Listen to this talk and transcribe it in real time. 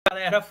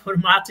Galera,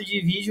 formato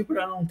de vídeo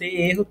para não ter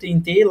erro.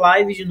 Tentei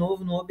live de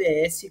novo no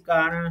OBS,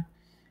 cara.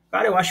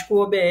 Cara, eu acho que o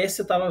OBS,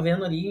 eu tava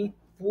vendo ali,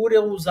 por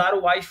eu usar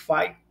o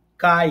Wi-Fi,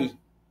 cai.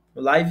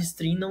 O live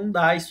stream não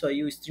dá isso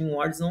aí, o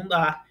StreamWords não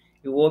dá.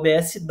 E o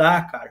OBS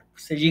dá, cara,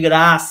 por ser de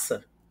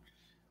graça.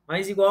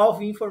 Mas igual,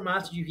 vim em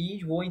formato de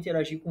vídeo, vou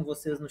interagir com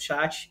vocês no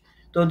chat.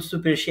 Todo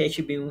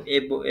superchat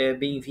é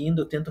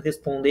bem-vindo, eu tento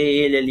responder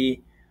ele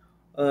ali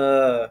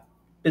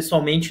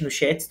pessoalmente no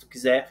chat. Se tu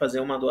quiser fazer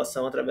uma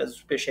doação através do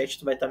superchat,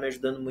 tu vai estar me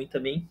ajudando muito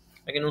também.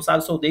 Pra quem não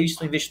sabe, sou o David,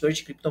 sou investidor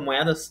de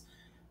criptomoedas,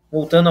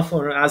 voltando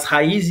às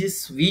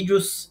raízes,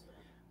 vídeos,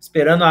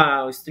 esperando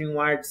o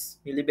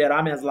StreamWords me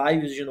liberar minhas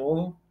lives de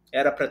novo.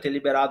 Era para ter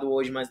liberado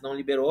hoje, mas não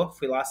liberou.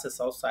 Fui lá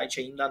acessar o site,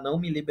 ainda não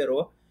me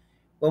liberou.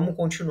 Vamos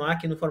continuar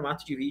aqui no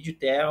formato de vídeo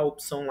até a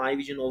opção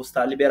live de novo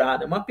estar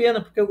liberada. É uma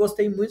pena, porque eu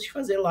gostei muito de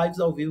fazer lives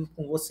ao vivo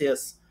com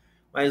vocês.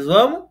 Mas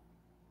vamos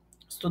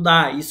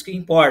estudar, isso que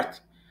importa.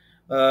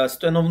 Se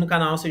tu é novo no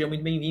canal, seja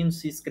muito bem-vindo,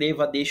 se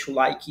inscreva, deixa o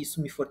like,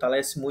 isso me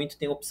fortalece muito.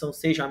 Tem a opção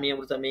Seja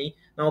Membro também.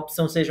 Na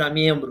opção Seja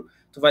Membro,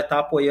 tu vai estar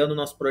apoiando o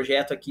nosso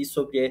projeto aqui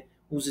sobre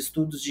os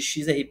estudos de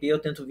XRP. Eu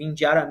tento vir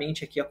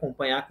diariamente aqui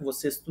acompanhar com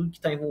vocês tudo que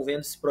está envolvendo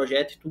esse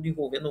projeto e tudo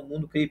envolvendo o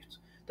mundo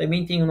cripto.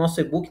 Também tem o nosso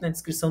e-book na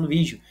descrição do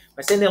vídeo.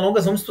 Mas sem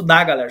delongas, vamos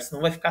estudar, galera,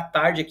 senão vai ficar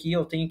tarde aqui.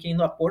 Eu tenho que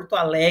ir a Porto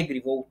Alegre,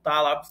 voltar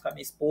lá buscar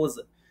minha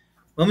esposa.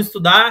 Vamos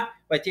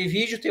estudar, vai ter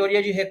vídeo,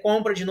 teoria de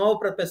recompra de novo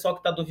para o pessoal que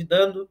está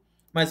duvidando.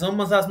 Mas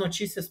vamos às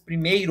notícias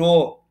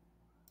primeiro.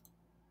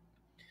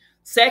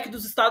 SEC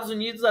dos Estados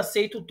Unidos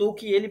aceita o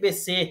token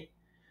LBC.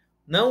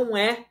 Não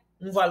é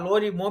um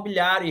valor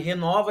imobiliário e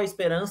renova a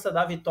esperança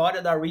da vitória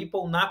da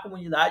Ripple na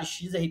comunidade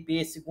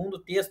XRP. Segundo o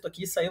texto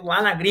aqui, saiu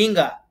lá na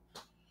gringa.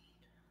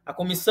 A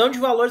Comissão de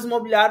Valores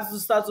Imobiliários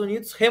dos Estados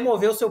Unidos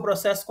removeu seu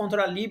processo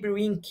contra a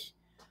Lbry Inc.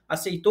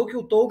 Aceitou que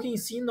o token em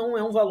si não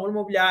é um valor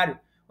imobiliário.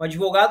 O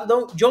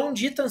advogado John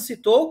Ditton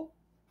citou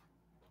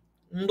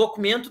um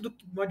documento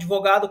do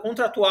advogado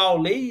contratual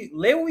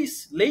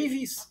Lewis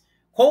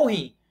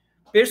Cohen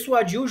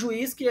persuadiu o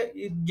juiz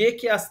de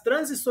que as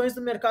transições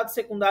do mercado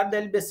secundário da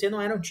LBC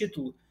não eram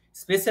título.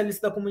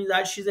 Especialistas da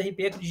comunidade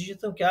XRP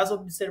acreditam que as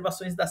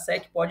observações da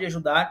SEC podem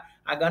ajudar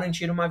a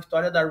garantir uma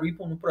vitória da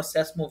Ripple no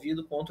processo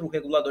movido contra o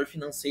regulador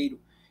financeiro.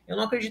 Eu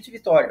não acredito em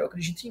vitória, eu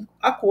acredito em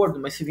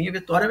acordo, mas se vir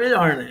vitória é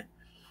melhor, né?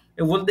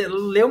 Eu vou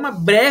ler uma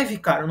breve,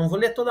 cara, eu não vou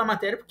ler toda a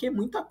matéria porque é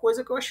muita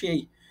coisa que eu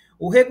achei.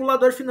 O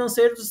regulador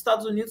financeiro dos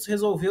Estados Unidos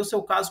resolveu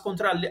seu caso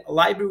contra a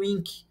Lbry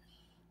Inc.,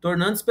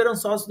 tornando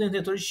esperançosos os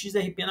detentores de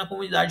XRP na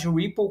comunidade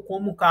Ripple,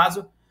 como o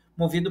caso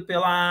movido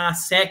pela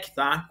SEC,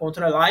 tá?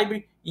 Contra a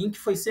Lbry Inc.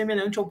 foi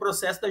semelhante ao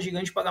processo da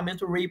gigante de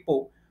pagamento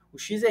Ripple. O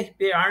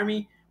XRP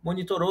Army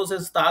monitorou os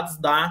resultados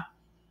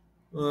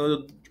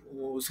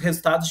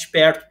de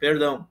perto,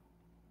 perdão.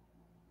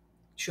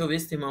 Deixa eu ver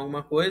se tem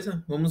alguma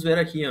coisa. Vamos ver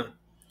aqui, ó.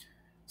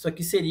 Isso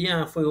aqui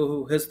foi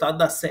o resultado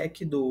da SEC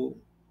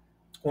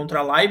contra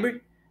a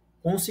Lbry.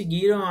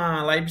 Conseguiram,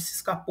 a Lbry se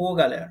escapou,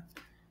 galera.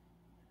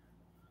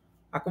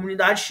 A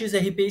comunidade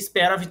XRP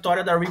espera a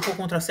vitória da Ripple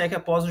contra a SEC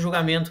após o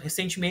julgamento.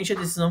 Recentemente, a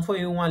decisão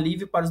foi um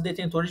alívio para os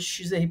detentores de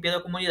XRP da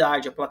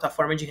comunidade. A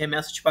plataforma de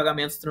remessa de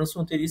pagamentos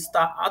transfronteiriços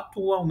está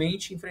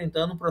atualmente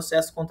enfrentando um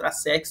processo contra a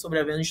SEC sobre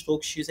a venda de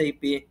tokens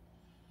XRP.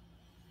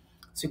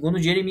 Segundo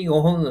Jeremy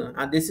Hogan,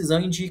 a decisão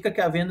indica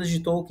que a venda de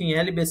token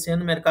LBC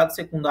no mercado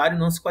secundário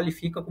não se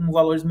qualifica como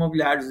valores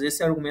imobiliários.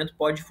 Esse argumento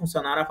pode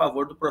funcionar a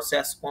favor do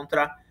processo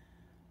contra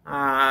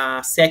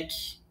a SEC.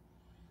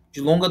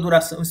 De longa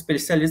duração,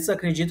 especialistas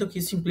acreditam que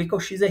isso implica o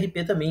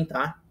XRP também,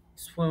 tá?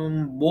 Isso foi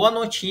uma boa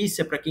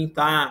notícia para quem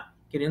tá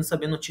querendo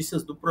saber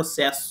notícias do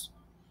processo.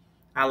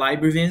 A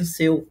Lbry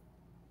venceu.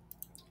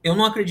 Eu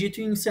não acredito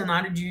em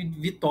cenário de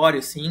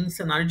vitória, sim em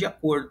cenário de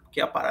acordo,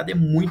 porque a parada é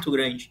muito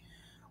grande.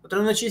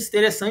 Outra notícia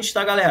interessante,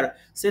 tá, galera?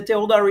 O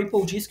CTO da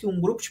Ripple diz que um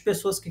grupo de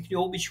pessoas que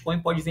criou o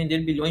Bitcoin pode vender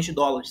bilhões de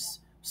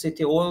dólares. O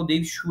CTO é o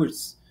David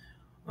Schwartz.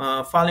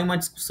 Fala em uma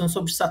discussão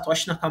sobre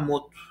Satoshi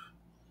Nakamoto.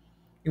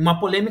 Em uma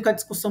polêmica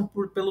discussão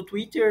pelo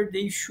Twitter,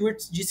 Dave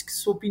Schwartz disse que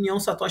sua opinião,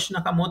 Satoshi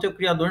Nakamoto é o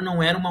criador,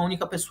 não era uma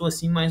única pessoa,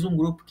 sim, mas um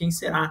grupo. Quem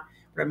será?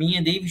 Para mim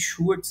é Dave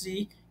Schwartz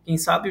e quem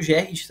sabe o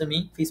Gerrit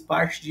também fez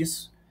parte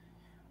disso,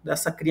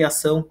 dessa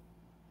criação.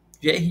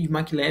 Gerrit de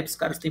McLabs,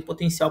 caras têm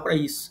potencial para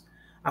isso.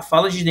 A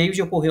fala de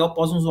David ocorreu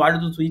após um usuário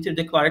do Twitter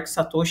declarar que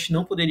Satoshi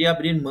não poderia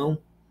abrir mão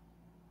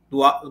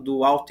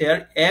do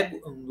alter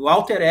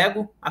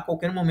ego a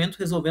qualquer momento,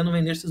 resolvendo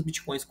vender seus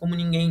bitcoins. Como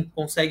ninguém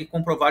consegue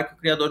comprovar que o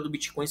criador do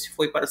Bitcoin se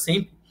foi para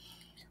sempre,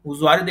 o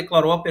usuário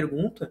declarou a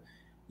pergunta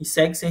e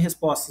segue sem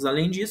respostas.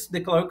 Além disso,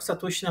 declarou que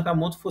Satoshi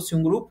Nakamoto fosse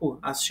um grupo,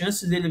 as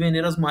chances dele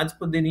vender as moedas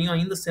poderiam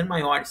ainda ser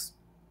maiores.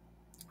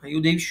 Aí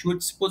o Dave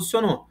Schwartz se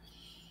posicionou.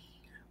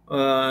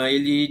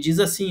 Ele diz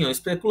assim,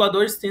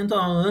 especuladores tentam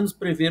há anos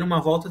prever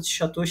uma volta de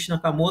Satoshi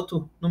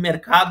Nakamoto no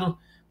mercado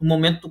no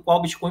momento do qual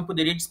o Bitcoin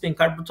poderia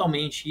despencar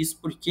brutalmente. Isso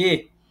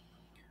porque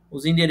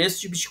os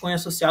endereços de Bitcoin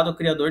associado ao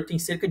criador têm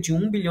cerca de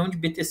 1 bilhão de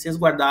BTCs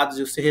guardados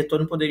e o seu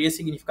retorno poderia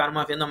significar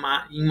uma venda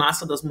em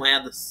massa das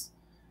moedas.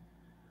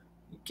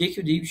 O que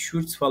o David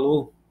Schwartz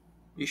falou?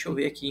 Deixa eu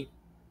ver aqui.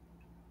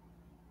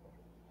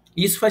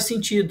 Isso faz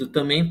sentido.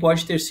 Também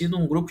pode ter sido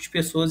um grupo de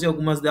pessoas e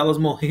algumas delas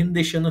morrendo,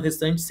 deixando o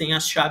restante sem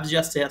as chaves de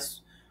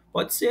acesso.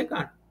 Pode ser,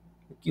 cara.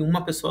 Que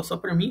uma pessoa só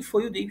para mim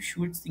foi o Dave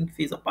Schwartz que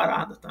fez a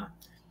parada, tá?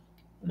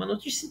 Uma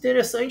notícia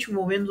interessante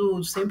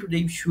envolvendo sempre o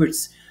Dave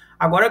Schwartz.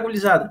 Agora,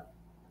 gurizada,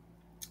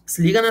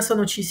 se liga nessa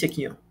notícia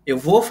aqui, ó. Eu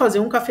vou fazer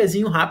um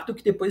cafezinho rápido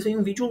que depois vem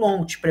um vídeo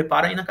longo. Te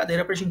prepara aí na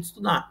cadeira pra gente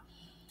estudar.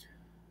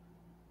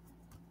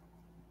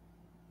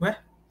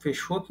 Ué,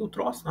 fechou aqui o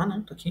troço? Ah,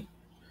 não, tá aqui.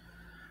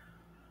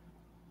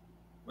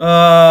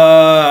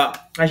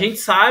 A gente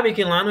sabe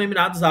que lá no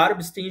Emirados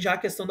Árabes tem já a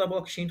questão da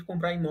blockchain de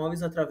comprar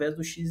imóveis através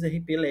do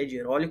XRP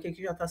Ledger. Olha o que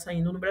já está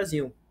saindo no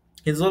Brasil.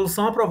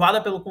 Resolução aprovada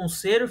pelo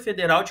Conselho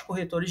Federal de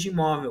Corretores de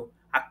Imóvel,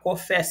 a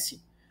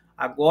COFES,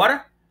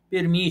 agora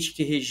permite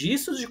que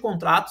registros de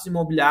contratos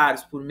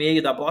imobiliários por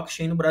meio da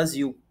blockchain no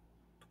Brasil.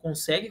 Tu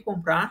consegue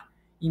comprar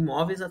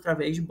imóveis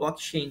através de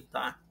blockchain,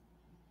 tá?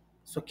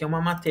 Isso aqui é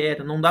uma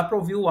matéria. Não dá para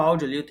ouvir o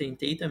áudio ali, eu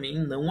tentei também,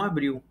 não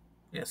abriu.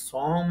 É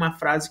só uma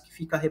frase que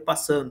fica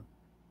repassando.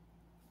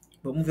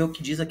 Vamos ver o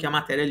que diz aqui a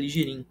matéria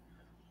ligeirinho.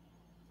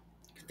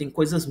 Tem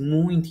coisas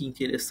muito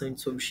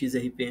interessantes sobre o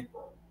XRP.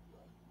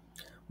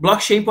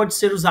 Blockchain pode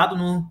ser usado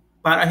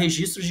para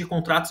registros de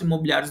contratos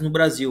imobiliários no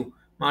Brasil.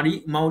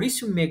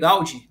 Maurício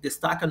Megaldi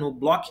destaca no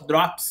Block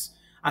Drops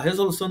a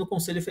resolução do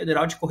Conselho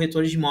Federal de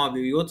Corretores de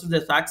Imóvel e outros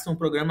destaques são o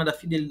programa da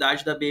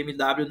fidelidade da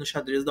BMW no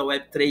xadrez da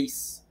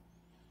Web3.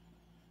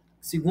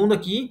 Segundo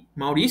aqui,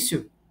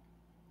 Maurício,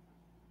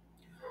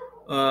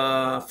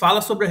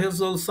 fala sobre a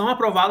resolução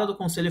aprovada do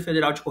Conselho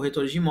Federal de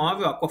Corretores de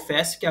Imóvel, a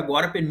COFES, que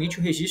agora permite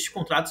o registro de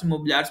contratos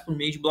imobiliários por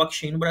meio de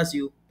blockchain no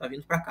Brasil. Tá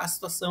vindo para cá a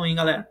situação, hein,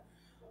 galera?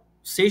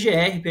 O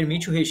CGR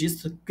permite o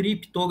registro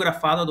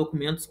criptografado a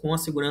documentos com a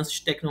segurança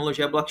de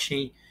tecnologia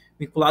blockchain,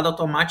 vinculado à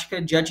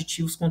automática de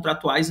aditivos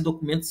contratuais e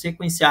documentos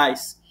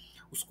sequenciais,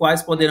 os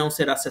quais poderão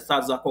ser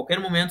acessados a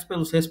qualquer momento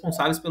pelos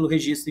responsáveis pelo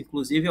registro,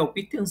 inclusive a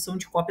obtenção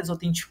de cópias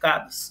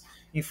autenticadas,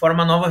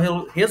 informa a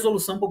nova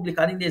resolução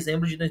publicada em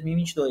dezembro de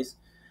 2022.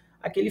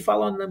 Aqui ele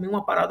fala também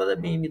uma parada da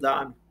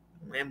BMW,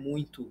 não é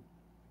muito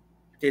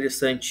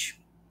interessante.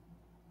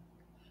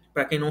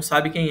 Para quem não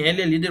sabe quem é,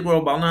 ele é líder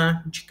global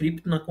de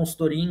cripto na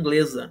consultoria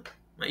inglesa,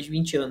 mais de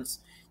 20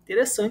 anos.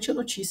 Interessante a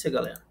notícia,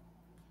 galera.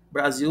 O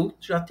Brasil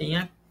já tem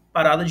a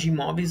parada de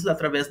imóveis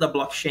através da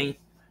blockchain.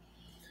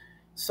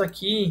 Isso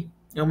aqui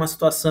é uma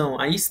situação.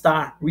 Aí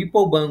está,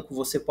 Ripple Banco,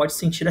 você pode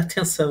sentir a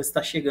tensão,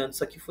 está chegando.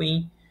 Isso aqui foi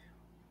em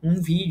um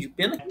vídeo.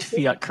 Pena que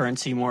fiat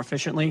currency more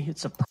efficiently.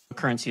 It's a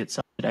currency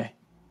itself today.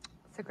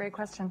 That's a great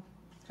question.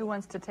 Who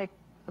wants to take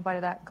a bite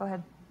of that? Go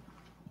ahead.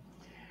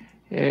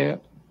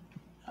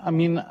 I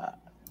mean,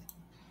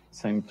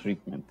 same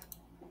treatment.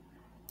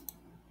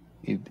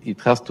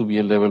 It has to be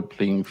a level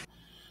playing field.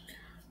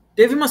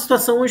 Teve uma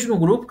situação hoje no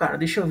grupo, cara,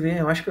 deixa eu ver,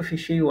 eu acho que eu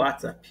fechei o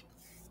WhatsApp.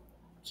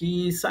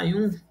 Que saiu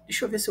um...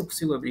 Deixa eu ver se eu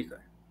consigo abrir,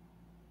 cara.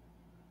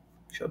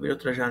 Deixa eu abrir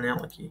outra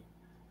janela aqui.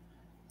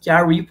 Que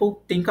a Ripple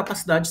tem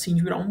capacidade sim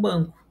de virar um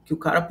banco. Que o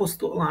cara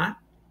postou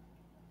lá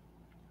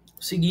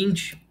o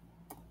seguinte...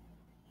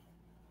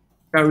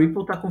 A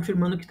Ripple está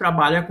confirmando que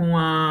trabalha com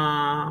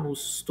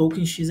os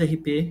tokens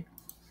XRP,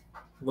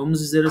 vamos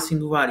dizer assim,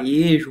 do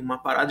varejo, uma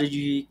parada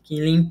de que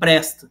ele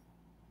empresta,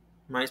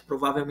 mas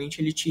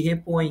provavelmente ele te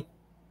repõe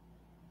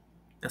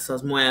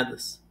essas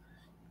moedas.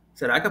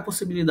 Será que a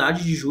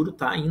possibilidade de juro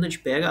tá ainda de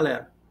pé,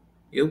 galera?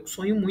 Eu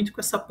sonho muito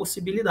com essa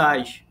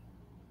possibilidade.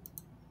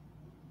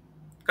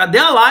 Cadê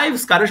a live?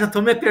 Os caras já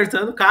estão me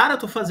apertando. Cara, eu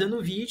tô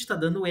fazendo vídeo, tá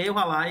dando erro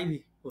a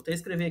live. Vou até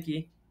escrever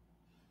aqui.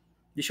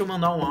 Deixa eu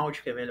mandar um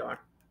áudio que é melhor.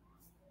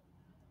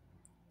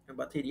 A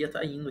bateria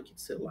tá indo aqui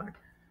do celular.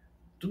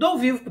 Tudo ao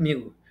vivo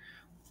comigo.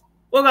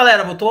 Ô,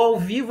 galera, eu tô ao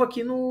vivo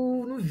aqui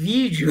no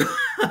vídeo.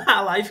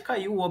 A live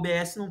caiu, o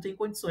OBS não tem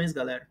condições,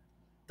 galera.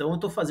 Então eu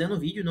tô fazendo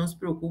vídeo, não se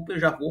preocupe, eu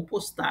já vou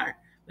postar.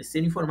 Vai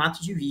ser em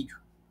formato de vídeo.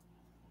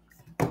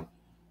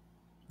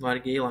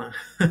 Larguei lá.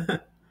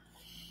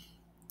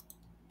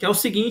 Que é o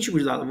seguinte,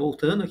 gurizada,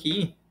 voltando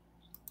aqui.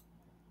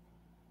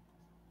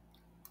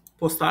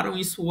 Postaram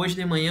isso hoje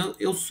de manhã.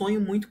 Eu sonho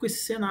muito com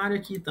esse cenário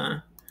aqui,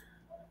 tá?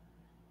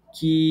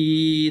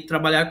 Que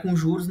trabalhar com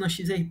juros na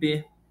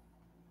XRP.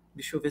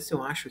 Deixa eu ver se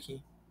eu acho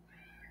aqui.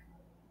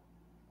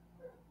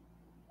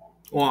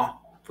 Ó,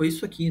 foi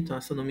isso aqui,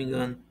 tá? Se eu não me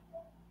engano.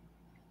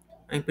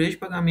 A empresa de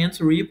pagamentos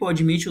Ripple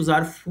admite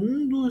usar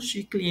fundos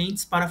de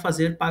clientes para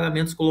fazer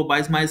pagamentos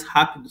globais mais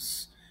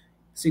rápidos,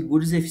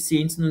 seguros e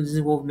eficientes no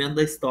desenvolvimento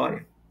da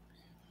história.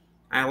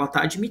 Aí ela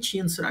tá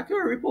admitindo. Será que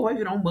a Ripple vai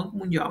virar um banco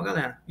mundial,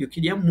 galera? Eu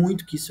queria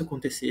muito que isso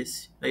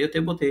acontecesse. Daí eu até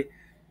botei.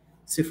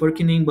 Se for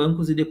que nem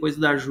bancos e depois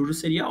dar juros,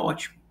 seria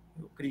ótimo.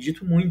 Eu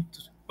acredito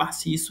muito.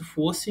 Se isso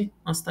fosse,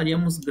 nós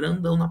estaríamos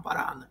grandão na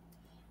parada.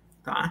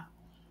 Tá?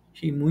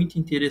 Achei muito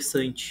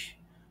interessante.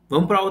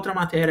 Vamos para outra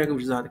matéria,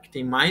 gurizada, que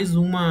tem mais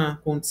uma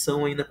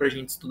condição ainda para a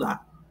gente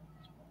estudar.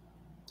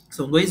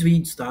 São 2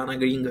 vídeos, tá? Na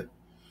gringa.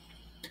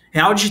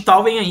 Real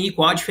digital vem aí.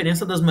 Qual a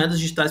diferença das moedas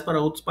digitais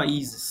para outros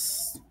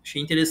países?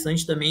 Achei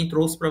interessante também,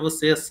 trouxe para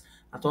vocês.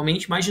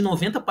 Atualmente, mais de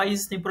 90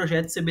 países têm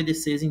projetos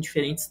CBDCs em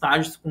diferentes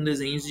estágios com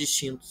desenhos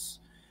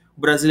distintos.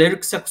 O brasileiro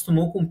que se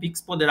acostumou com o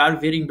Pix poderá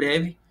ver em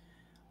breve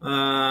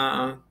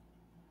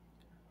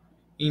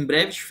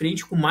de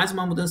frente com mais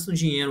uma mudança no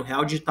dinheiro.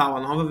 Real digital,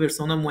 a nova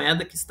versão da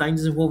moeda que está em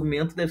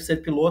desenvolvimento, deve ser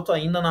piloto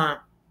ainda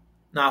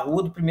na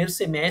rua do primeiro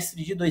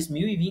semestre de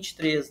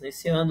 2023,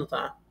 nesse ano,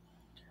 tá?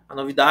 A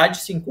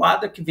novidade se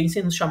enquadra que vem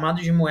sendo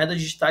chamado de moedas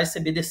digitais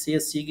CBDC,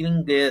 sigla em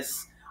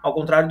inglês. Ao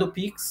contrário do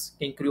Pix,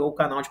 quem criou o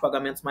canal de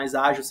pagamentos mais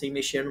ágil sem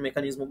mexer no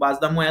mecanismo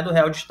base da moeda, o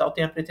Real Digital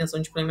tem a pretensão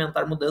de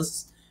implementar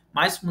mudanças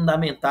mais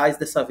fundamentais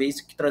dessa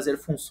vez que trazer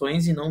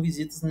funções e não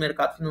visitas no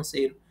mercado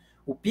financeiro.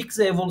 O Pix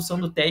é a evolução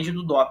do TED e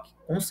do DOC,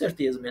 com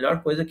certeza, a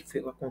melhor coisa que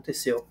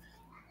aconteceu.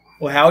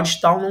 O Real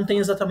Digital não tem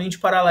exatamente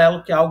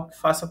paralelo, que é algo que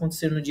faça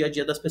acontecer no dia a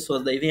dia das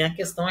pessoas. Daí vem a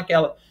questão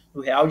aquela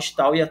do Real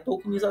Digital e a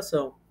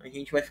tokenização. A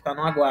gente vai ficar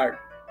no aguardo.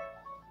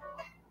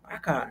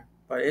 Cara,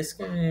 parece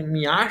que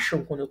me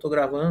acham quando eu tô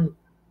gravando.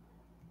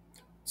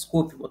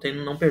 Desculpe, botei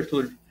no não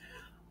perturbe.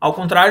 Ao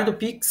contrário do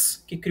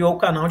Pix, que criou o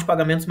canal de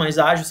pagamentos mais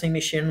ágil sem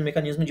mexer no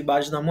mecanismo de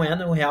base da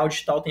moeda, o Real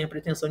Digital tem a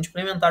pretensão de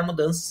implementar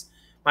mudanças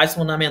mais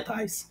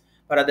fundamentais,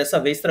 para dessa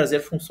vez trazer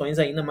funções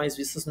ainda mais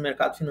vistas no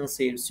mercado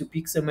financeiro. Se o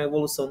Pix é uma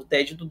evolução do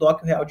TED e do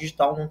DOC, o Real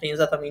Digital não tem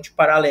exatamente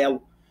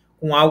paralelo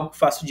com algo que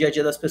faça o dia a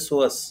dia das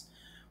pessoas.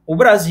 O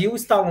Brasil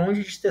está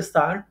longe de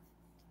testar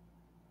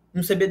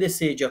um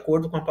CBDC, de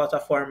acordo com a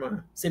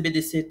plataforma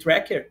CBDC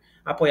Tracker,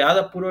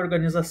 apoiada por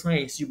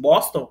organizações de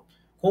Boston,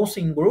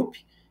 Consulting Group,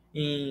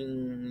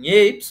 em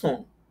EY,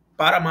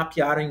 para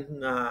mapear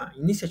a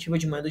iniciativa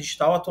de moeda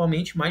digital.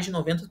 Atualmente, mais de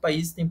 90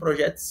 países têm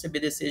projetos de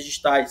CBDCs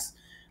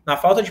digitais. Na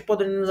falta de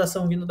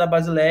padronização vindo da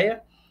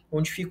Basileia,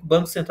 onde fica o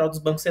Banco Central dos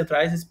Bancos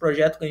Centrais, esse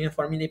projeto ganha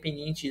forma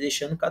independente,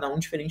 deixando cada um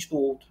diferente do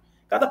outro.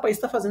 Cada país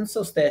está fazendo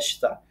seus testes,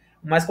 tá?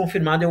 O mais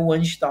confirmado é o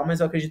One Digital, mas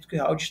eu acredito que o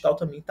Real Digital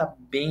também está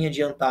bem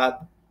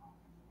adiantado.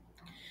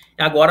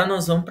 E agora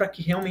nós vamos para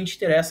que realmente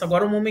interessa.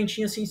 Agora um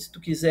momentinho assim, se tu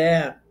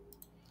quiser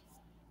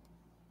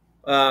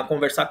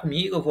conversar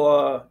comigo, eu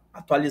vou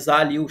atualizar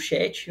ali o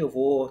chat, eu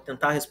vou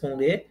tentar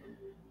responder.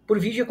 Por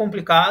vídeo é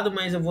complicado,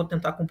 mas eu vou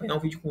tentar acompanhar o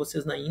vídeo com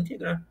vocês na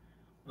íntegra.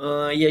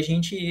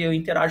 E eu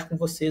interajo com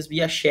vocês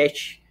via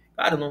chat.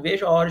 Cara, eu não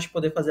vejo a hora de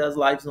poder fazer as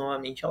lives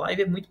novamente. A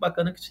live é muito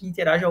bacana que você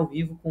interage ao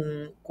vivo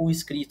com o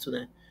inscrito,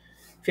 né?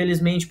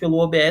 Felizmente, pelo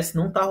OBS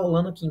não tá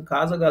rolando aqui em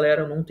casa,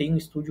 galera. Eu não tenho um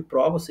estúdio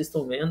pro, vocês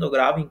estão vendo. Eu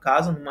gravo em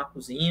casa, numa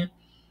cozinha,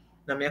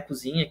 na minha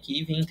cozinha aqui,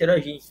 e vim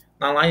interagir.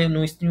 Na live,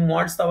 no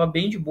StreamYard estava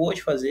bem de boa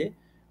de fazer.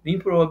 Vim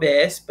pro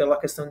OBS pela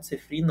questão de ser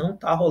free, não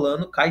tá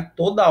rolando, cai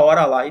toda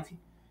hora a live.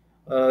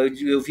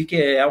 Eu vi que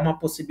é uma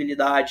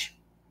possibilidade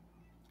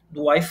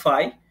do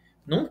Wi-Fi.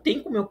 Não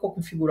tem como eu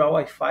configurar o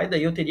Wi-Fi,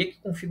 daí eu teria que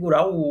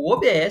configurar o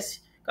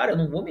OBS. Cara, eu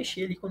não vou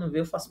mexer ali, quando eu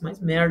ver eu faço mais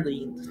merda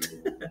ainda.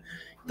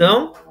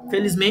 Então,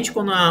 felizmente,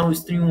 quando o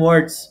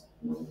StreamYards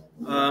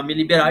me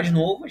liberar de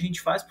novo, a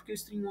gente faz, porque o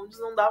StreamYards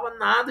não dava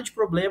nada de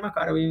problema,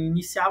 cara. Eu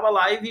iniciava a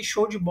live,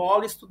 show de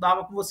bola,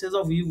 estudava com vocês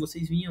ao vivo,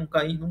 vocês vinham,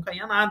 não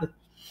caía nada.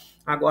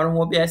 Agora o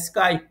OBS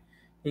cai.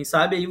 Quem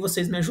sabe aí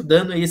vocês me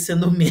ajudando aí,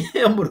 sendo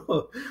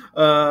membro,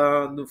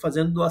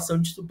 fazendo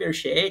doação de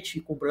superchat,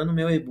 comprando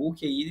meu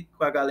e-book aí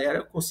com a galera,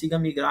 eu consiga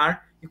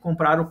migrar e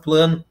comprar o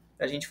plano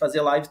pra gente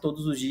fazer live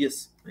todos os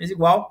dias. Mas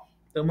igual,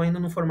 estamos ainda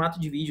no formato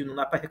de vídeo, não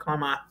dá para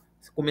reclamar.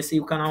 Comecei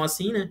o canal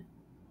assim, né?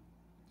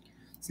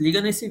 Se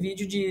liga nesse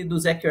vídeo do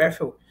Zach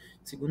Erfel.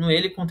 Segundo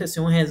ele,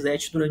 aconteceu um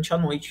reset durante a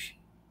noite.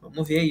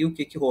 Vamos ver aí o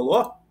que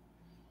rolou?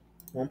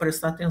 Vamos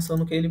prestar atenção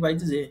no que ele vai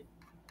dizer.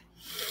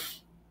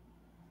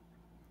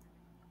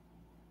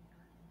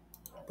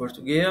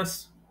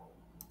 Português.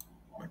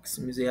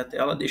 Maximizei a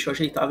tela. Deixa eu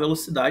ajeitar a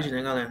velocidade,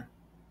 né, galera?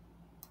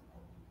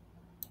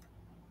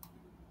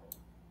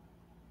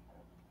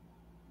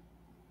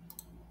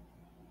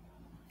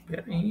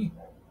 Espera aí.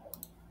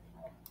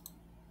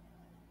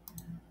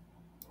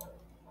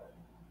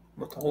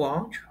 Botar o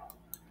áudio.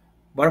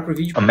 Bora pro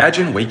vídeo.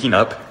 Imagine waking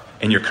up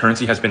and your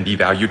currency has been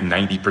devalued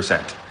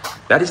 90%.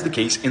 That is the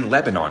case in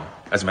Lebanon,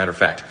 as a matter of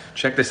fact.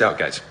 Check this out,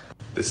 guys.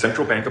 The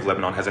Central Bank of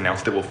Lebanon has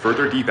announced it will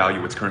further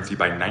devalue its currency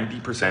by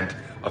 90%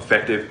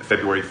 effective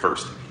February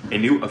 1st. A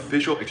new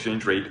official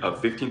exchange rate of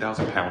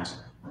 15,000 pounds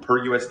per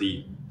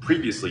USD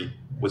previously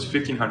was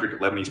 1,500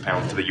 Lebanese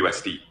pounds to the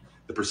USD.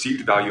 The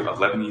perceived value of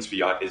Lebanese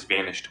fiat is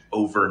vanished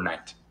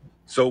overnight.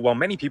 So while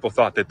many people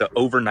thought that the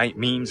overnight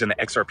memes in the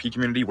XRP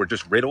community were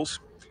just riddles,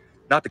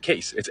 not the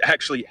case. It's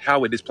actually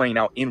how it is playing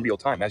out in real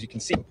time. As you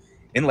can see,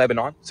 in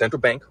Lebanon, central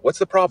bank, what's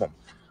the problem?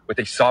 With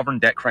a sovereign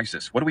debt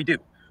crisis, what do?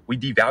 We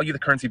devalue the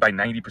currency by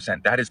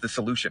 90%. That is the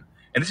solution.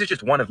 And this is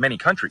just one of many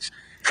countries.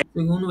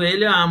 Segundo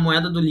ele, a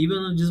moeda do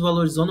Líbano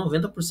desvalorizou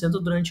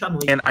 90% durante a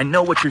noite. And I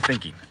know what you're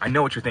thinking.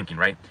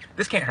 Right?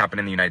 This can't happen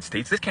in the United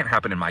States. This can't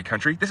happen in my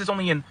country. This is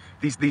only in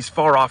these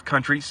far-off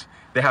countries.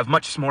 They have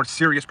much more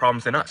serious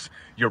problems than us.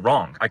 You're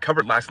wrong. I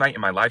covered last night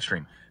in my live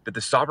stream that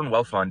the Sovereign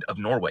Wealth Fund of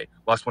Norway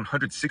lost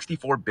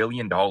 $164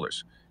 billion,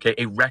 okay,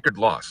 a record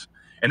loss.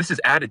 And this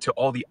is added to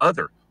all the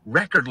other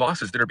record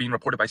losses that are being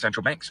reported by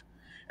central banks.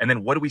 And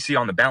then what do we see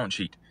on the balance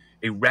sheet?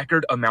 A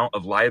record amount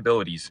of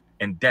liabilities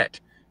and debt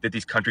that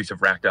these countries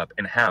have racked up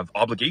and have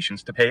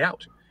obligations to pay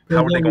out.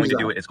 How are they going to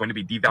do it? It's going to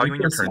be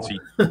devaluing your currency.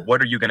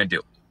 What are you going to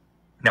do?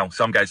 Now,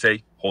 some guys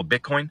say hold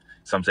Bitcoin.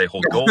 Some say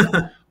hold gold.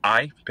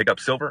 I pick up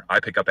silver. I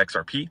pick up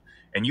XRP.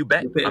 And you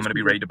bet I'm going to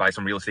be ready to buy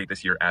some real estate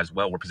this year as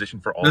well. We're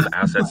positioned for all the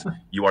assets.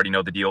 You already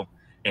know the deal.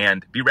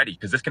 And be ready,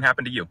 because this can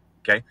happen to you.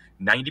 Okay?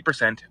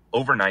 90%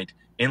 overnight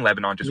in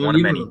Lebanon. Just one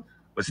of many.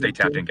 Let's stay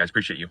tapped in, guys.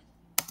 Appreciate you.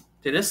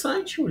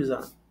 Interessante,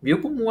 gurizada.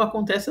 Viu como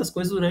acontecem as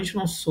coisas durante o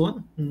nosso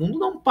sono? O mundo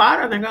não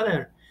para, né,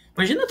 galera?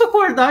 Imagina tu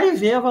acordar e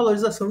ver a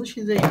valorização do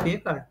XRP,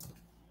 cara.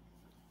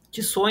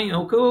 Que sonho. É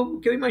o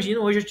que eu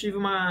imagino. Hoje eu tive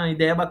uma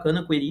ideia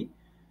bacana com o Eri.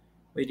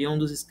 O Eri é um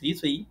dos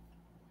inscritos aí.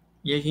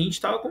 E a gente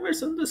tava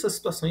conversando dessas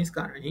situações,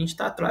 cara. A gente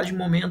tá atrás de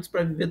momentos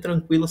para viver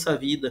tranquilo essa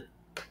vida.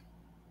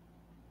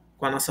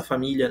 Com a nossa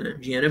família, né? O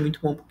dinheiro é muito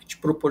bom porque te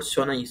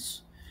proporciona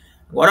isso.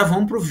 Agora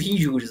vamos pro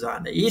vídeo,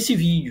 gurizada. Esse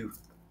vídeo.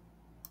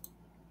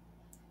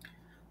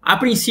 A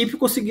princípio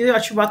consegui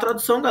ativar a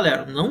tradução,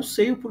 galera. Não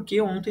sei o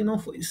porquê ontem não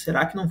foi.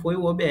 Será que não foi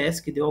o OBS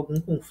que deu algum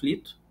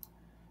conflito?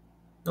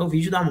 É o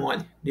vídeo da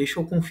mole. Deixa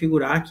eu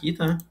configurar aqui,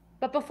 tá?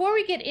 But before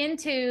we get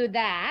into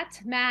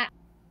that, Matt.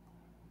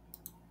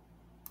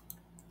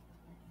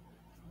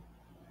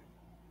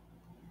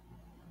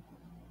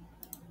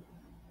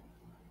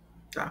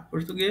 Tá,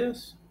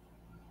 português.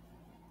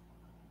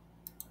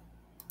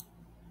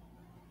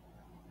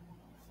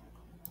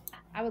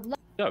 I would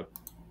love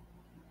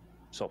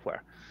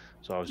software.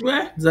 So I was...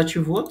 Ué,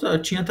 desativou?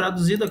 Tinha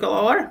traduzido aquela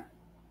hora?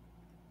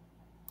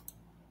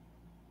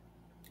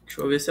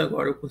 Deixa eu ver se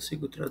agora eu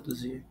consigo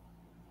traduzir.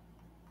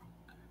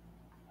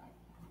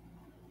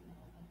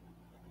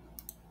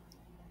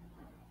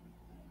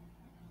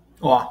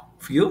 Ó,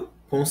 viu?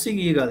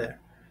 Consegui, galera.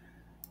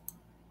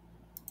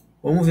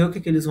 Vamos ver o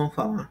que eles vão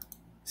falar.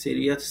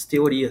 Seria as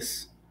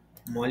teorias.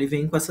 O Molly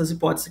vem com essas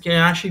hipóteses que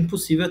acha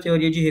impossível a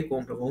teoria de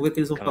recompra. Vamos ver o que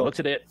eles vão falar.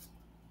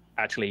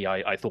 Actually,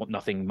 I thought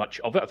nothing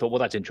much of it. I thought, well,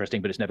 that's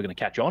interesting, but it's never going to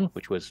catch on,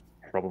 which was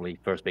probably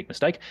first big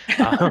mistake.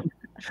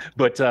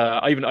 But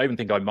I even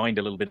think I mined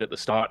a little bit at the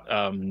start,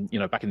 you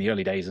know, back in the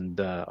early days, and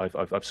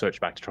I've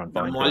searched back to try and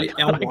find. I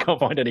can't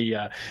find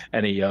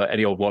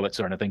any old wallets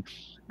or anything.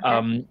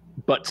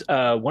 But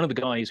one of the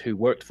guys who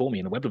worked for me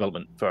in a web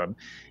development firm,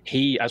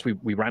 he, as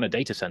we ran a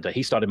data center,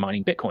 he started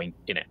mining Bitcoin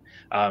in it.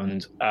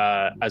 And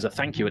as a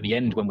thank you at the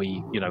end, when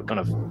we, you know, kind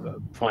of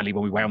finally,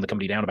 when we wound the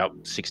company down about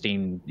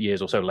 16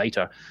 years or so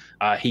later,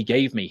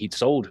 he'd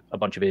sold a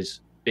bunch of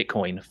his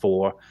Bitcoin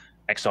for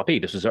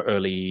XRP. This was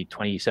early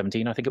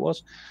 2017, I think it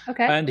was.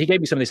 Okay. And he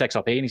gave me some of this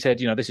XRP, and he said,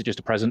 you know, this is just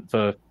a present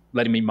for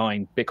letting me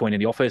mine Bitcoin in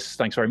the office.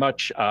 Thanks very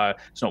much.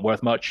 It's not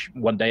worth much.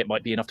 One day it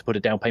might be enough to put a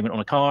down payment on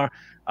a car.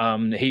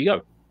 Here you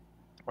go.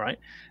 All right.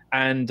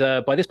 And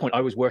by this point,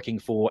 I was working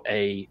for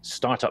a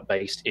startup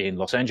based in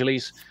Los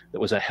Angeles that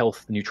was a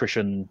health,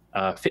 nutrition,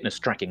 fitness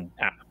tracking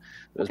app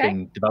that was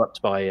being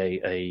developed by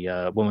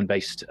a woman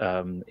based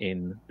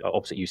in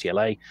opposite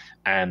UCLA.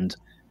 And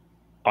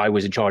I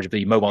was in charge of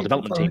the mobile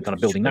development team, kind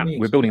of building that.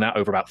 We're building that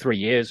over about 3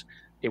 years.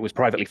 It was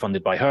privately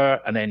funded by her,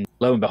 and then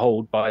lo and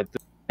behold,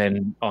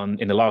 in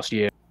the last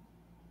year,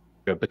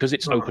 because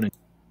it's open.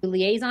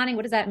 Liaisoning.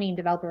 What does that mean?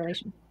 Developer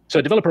relations.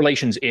 So developer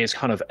relations is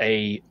kind of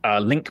a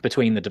link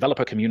between the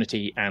developer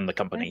community and the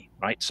company,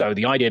 right? So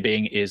the idea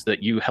being is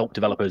that you help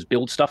developers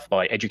build stuff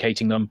by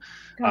educating them,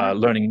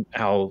 learning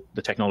how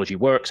the technology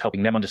works,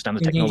 helping them understand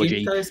the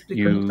technology.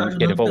 You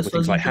get involved with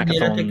things like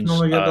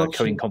hackathons,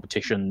 coding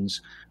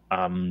competitions,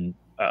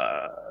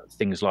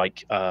 things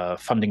like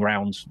funding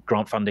rounds,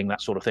 grant funding,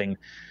 that sort of thing,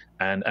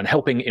 and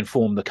helping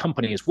inform the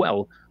company as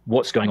well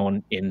what's going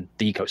on in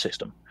the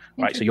ecosystem.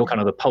 Right, so you're kind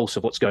of the pulse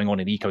of what's going on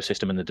in the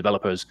ecosystem and the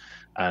developers,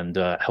 and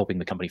helping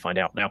the company find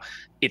out. Now,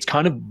 it's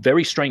kind of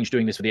very strange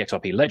doing this for the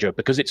XRP ledger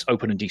because it's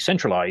open and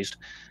decentralized.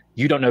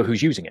 You don't know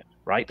who's using it,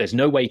 right? There's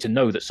no way to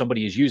know that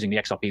somebody is using the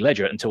XRP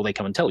ledger until they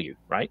come and tell you,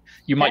 right?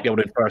 You might be able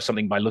to infer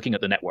something by looking at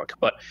the network,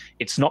 but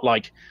it's not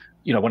like,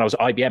 you know, when I was at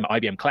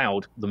IBM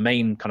Cloud, the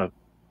main kind of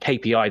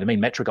KPI, the main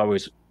metric I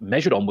was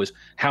measured on was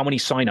how many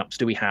signups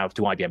do we have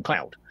to IBM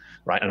Cloud,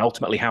 right? And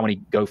ultimately how many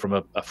go from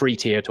a free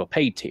tier to a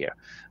paid tier.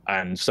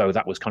 And so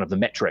that was kind of the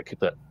metric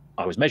that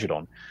I was measured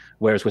on.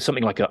 Whereas with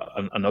something like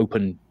an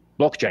open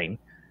blockchain,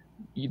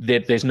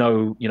 there's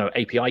no, you know,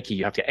 API key.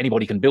 You have to,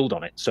 anybody can build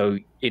on it. So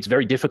it's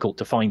very difficult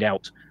to find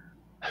out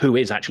who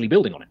is actually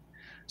building on it.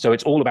 So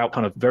it's all about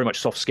kind of very much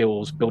soft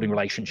skills, building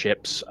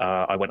relationships.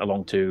 I went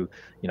along to,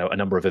 you know, a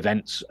number of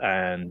events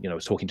and, you know,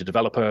 was talking to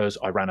developers.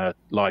 I ran a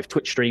live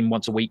Twitch stream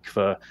once a week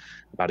for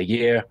about a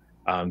year,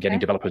 getting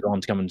developers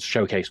on to come and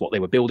showcase what they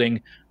were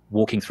building,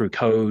 walking through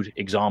code,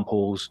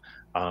 examples,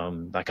 that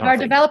kind of thing. Are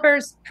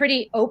developers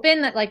pretty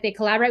open that like they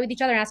collaborate with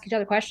each other and ask each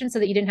other questions so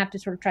that you didn't have to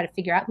sort of try to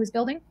figure out who's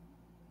building?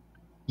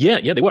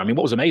 Yeah, they were. I mean,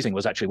 what was amazing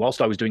was actually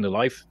whilst I was doing the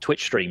live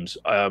Twitch streams,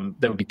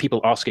 there would be people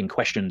asking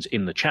questions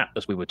in the chat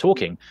as we were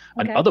talking,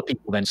 and other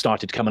people then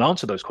started to come and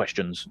answer those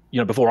questions, you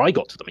know, before I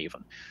got to them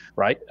even,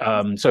 right?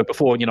 So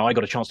before, you know, I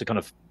got a chance to kind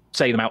of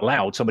say them out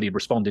loud, somebody had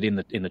responded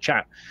in the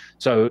chat.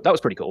 So that was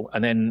pretty cool.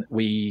 And then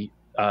we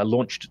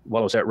launched,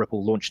 while I was there at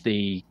Ripple, launched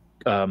the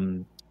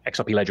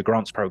XRP Ledger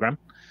Grants program.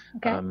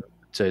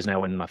 is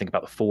now in, I think,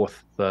 about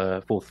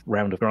the fourth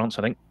round of grants,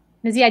 I think.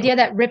 Is the idea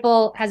that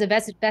Ripple has a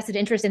vested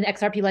interest in the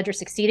XRP ledger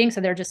succeeding,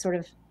 so they're just sort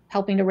of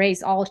helping to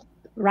raise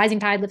rising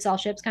tide lifts all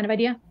ships kind of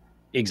idea?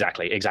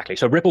 Exactly.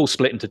 So Ripple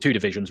split into two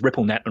divisions,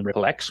 RippleNet and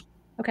RippleX.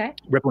 Okay.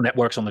 RippleNet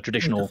works on the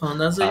traditional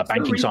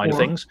banking side of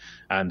things,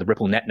 and the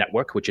RippleNet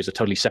network, which is a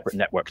totally separate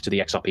network to the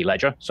XRP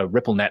ledger. So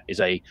RippleNet is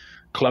a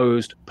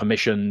closed,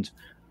 permissioned,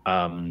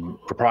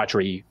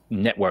 proprietary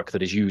network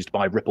that is used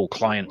by Ripple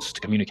clients to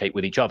communicate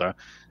with each other,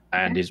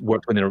 and is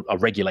worked within a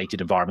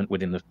regulated environment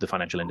within the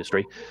financial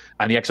industry.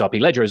 And the XRP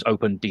ledger is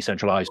open,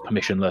 decentralized,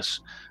 permissionless,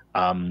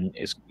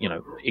 is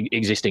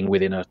existing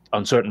within an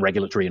uncertain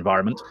regulatory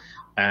environment.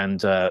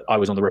 And I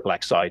was on the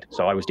RippleX side,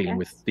 so I was dealing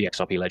with the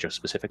XRP ledger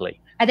specifically.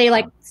 Are they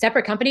like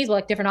separate companies,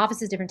 like different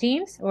offices, different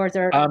teams, or is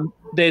there?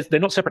 They're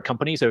not separate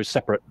companies. There's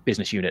separate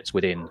business units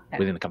within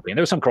the company, and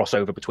there was some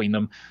crossover between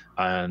them.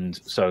 And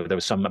so there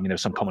was some. There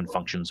was some common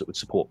functions that would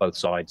support both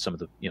sides. Some of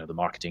the the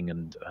marketing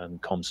and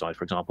comm side,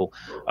 for example.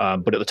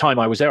 But at the time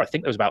I was there, I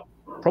think there was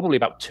probably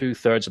about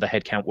 2/3 of the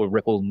headcount were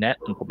RippleNet,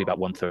 and probably about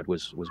 1/3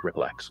 was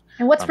RippleX.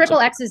 And what's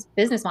RippleX's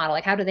business model?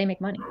 Like, how do they make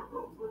money?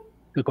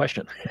 Good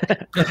question.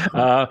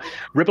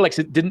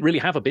 RippleX didn't really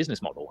have a business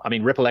model. I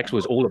mean, RippleX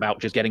was all about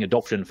just getting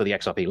adoption for the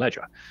XRP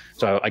ledger.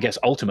 So I guess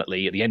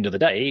ultimately, at the end of the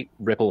day,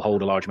 Ripple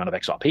hold a large amount of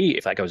XRP.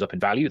 If that goes up in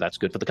value, that's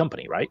good for the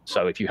company, right?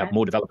 So if you have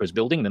more developers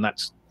building, then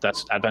that's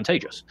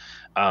advantageous.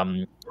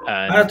 And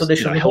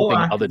helping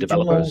other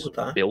developers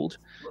build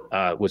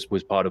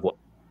was part of what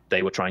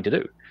they were trying to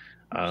do.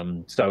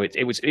 So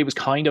it was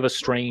kind of a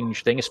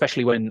strange thing,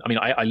 especially when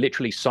I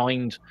literally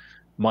signed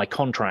my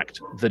contract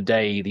the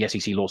day the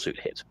SEC lawsuit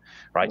hit,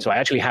 right? So I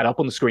actually had up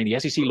on the screen the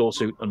SEC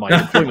lawsuit and my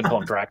employment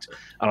contract,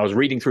 and I was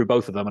reading through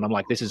both of them, and I'm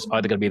like, this is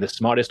either going to be the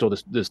smartest or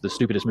the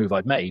stupidest move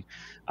I've made,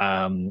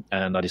 and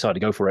I decided to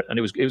go for it, and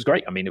it was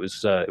great. I mean, it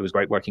was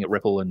great working at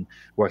Ripple and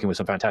working with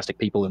some fantastic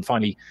people, and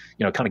finally,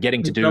 kind of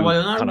getting to do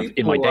kind of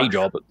in my day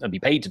job and be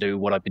paid to do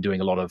what I've been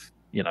doing a lot of,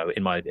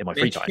 in my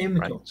free time,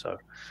 right? So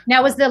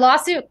now, was the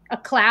lawsuit a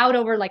cloud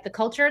over like the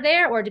culture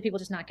there, or did people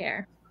just not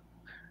care?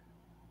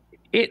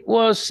 It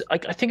was, I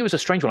think it was a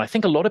strange one. I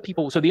think a lot of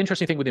people, so the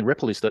interesting thing within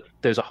Ripple is that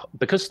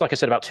because like I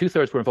said, about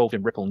 2/3 were involved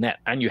in RippleNet,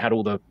 and you had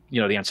all the,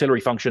 the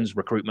ancillary functions,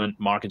 recruitment,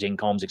 marketing,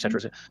 comms,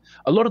 etc.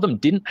 A lot of them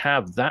didn't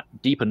have that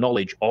deeper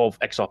knowledge of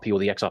XRP or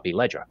the XRP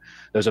ledger.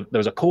 There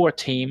was a core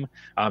team.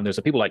 There's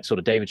people like sort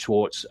of David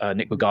Schwartz,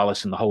 Nick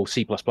Bogalis, and the whole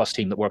C++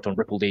 team that worked on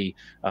RippleD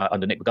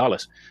under Nick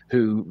Bogalis,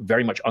 who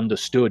very much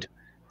understood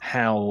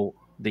how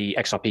the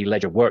XRP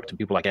ledger worked, and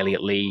people like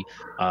Elliot Lee,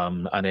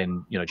 and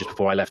then just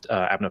before I left,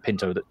 Abner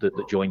Pinto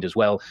that joined as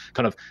well.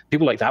 Kind of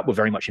people like that were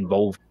very much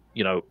involved,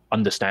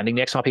 understanding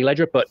the XRP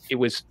ledger. But it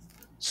was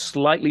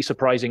slightly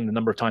surprising the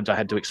number of times I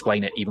had to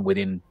explain it, even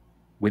within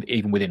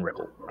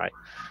Ripple, right?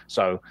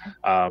 So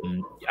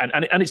and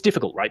it's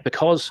difficult, right?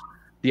 Because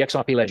the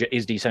XRP ledger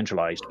is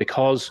decentralized,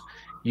 because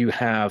you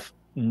have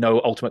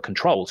no ultimate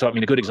control. So, a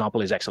good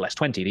example is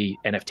XLS20, the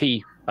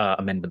NFT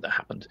amendment that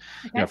happened.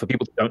 Okay. For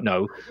people that don't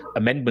know,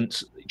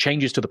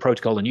 changes to the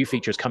protocol and new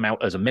features come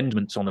out as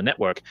amendments on the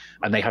network,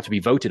 and they have to be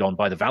voted on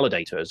by the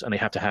validators, and they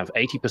have to have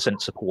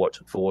 80% support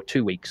for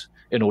 2 weeks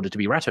in order to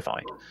be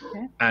ratified.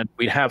 Okay. And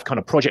we'd have kind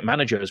of project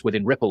managers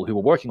within Ripple who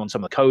were working on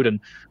some of the code and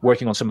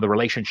working on some of the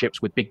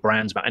relationships with big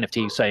brands about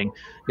NFTs, saying,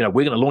 we're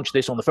going to launch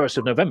this on the 1st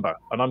of November.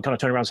 And I'm kind of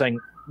turning around saying,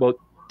 well,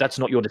 that's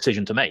not your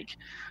decision to make,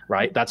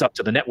 right? That's up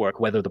to the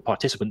network whether the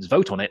participants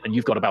vote on it, and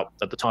you've got about,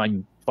 at the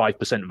time,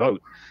 5%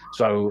 vote.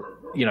 So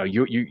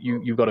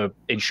you've got to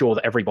ensure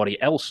that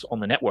everybody else on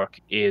the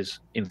network is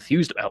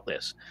enthused about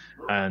this.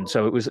 And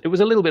so it was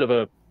a little bit of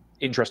a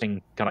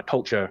interesting kind of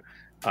culture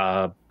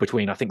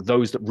between, I think,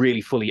 those that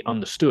really fully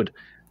understood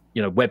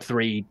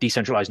Web3,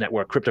 decentralized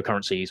network,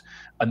 cryptocurrencies,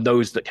 and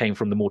those that came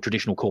from the more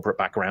traditional corporate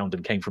background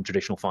and came from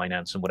traditional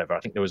finance and whatever.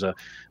 I think there was a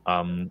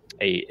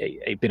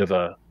bit of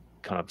a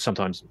kind of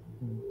sometimes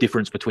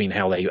difference between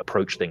how they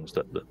approach things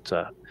that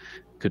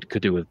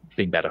could do with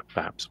being better,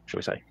 perhaps, shall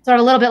we say. Sort of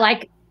a little bit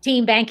like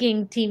team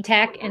banking, team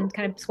tech, and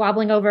kind of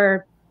squabbling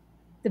over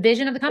the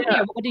vision of the company?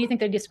 Yeah. Or what do you think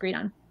they disagreed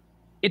on?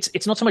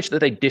 It's not so much that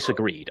they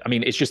disagreed.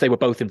 It's just they were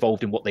both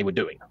involved in what they were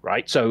doing,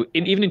 right? So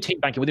even in team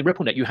banking within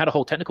RippleNet, you had a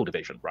whole technical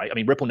division, right?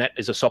 RippleNet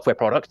is a software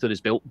product that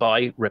is built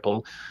by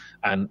Ripple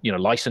and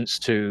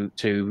licensed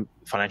to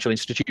financial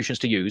institutions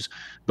to use,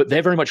 but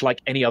they're very much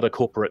like any other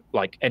corporate,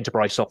 like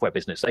enterprise software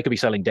business. They could be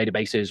selling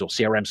databases or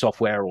CRM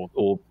software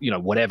or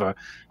whatever,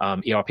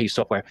 ERP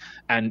software,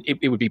 and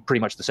it would be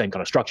pretty much the same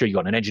kind of structure. You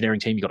got an engineering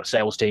team, you got a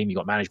sales team, you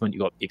got management, you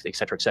got et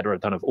cetera,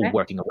 kind of all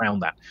working around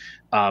that.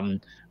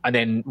 And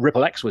then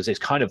RippleX was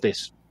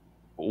this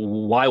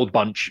wild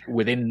bunch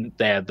within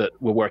there that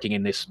were working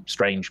in this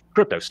strange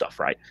crypto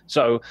stuff, right?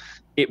 So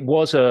it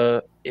was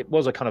a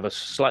kind of a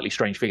slightly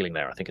strange feeling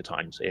there, I think, at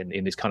times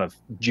in this kind of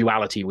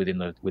duality within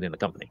the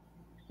company.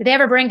 Did they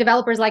ever bring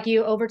developers like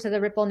you over to the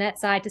RippleNet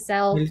side to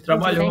sell into the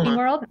banking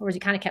world, or was it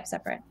kind of kept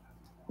separate?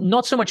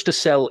 Not so much to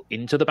sell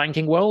into the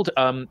banking world.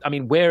 I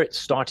mean, where it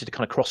started to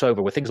kind of cross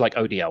over were things like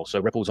ODL, so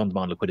Ripple's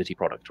on-demand liquidity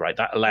product, right?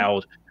 That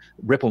allowed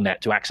RippleNet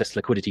to access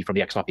liquidity from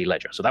the XRP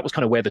ledger. So that was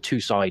kind of where the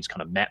two sides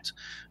kind of met,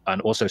 and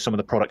also some of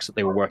the products that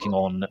they were working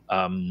on,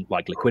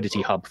 like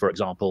Liquidity Hub, for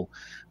example,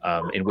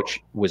 in which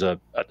was a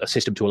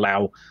system to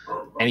allow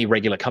any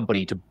regular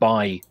company to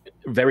buy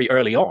very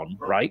early on,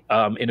 right,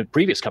 in a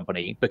previous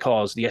company,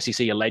 because the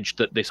SEC alleged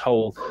that this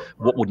whole,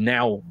 what would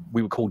now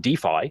we would call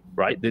DeFi,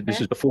 right? This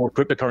was before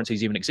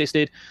cryptocurrencies even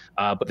existed,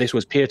 but this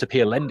was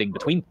peer-to-peer lending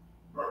between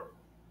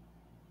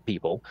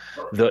people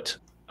that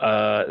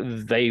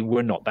they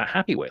were not that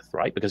happy with,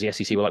 right? Because the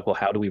SEC were like, well,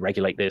 how do we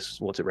regulate this?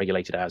 What's it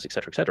regulated as, et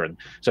cetera, et cetera. And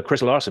so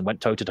Chris Larsen went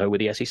toe-to-toe with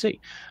the SEC.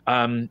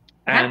 And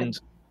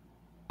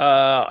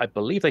I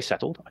believe they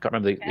settled. I can't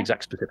remember the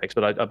exact specifics,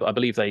 but I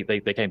believe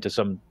they came to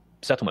some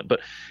settlement. But,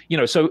 you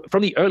know, so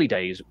from the early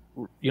days,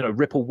 you know,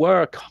 Ripple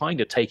were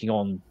kind of taking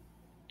on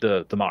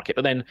the market.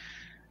 But then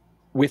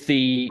with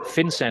the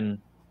FinCEN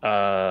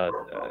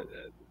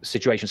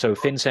situation, so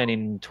FinCEN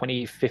in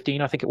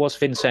 2015, I think it was,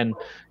 FinCEN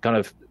kind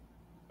of,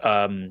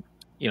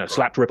 you know,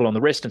 slapped Ripple on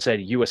the wrist and said,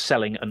 you are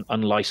selling an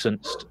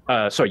unlicensed,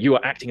 you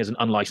are acting as an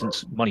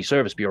unlicensed money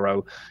service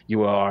bureau.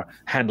 You are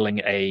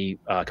handling a,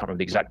 I can't remember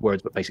the exact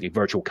words, but basically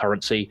virtual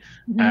currency.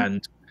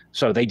 And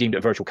so they deemed it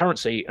a virtual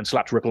currency and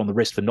slapped Ripple on the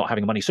wrist for not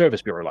having a money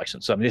service bureau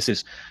license. So, I mean, this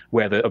is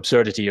where the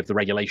absurdity of the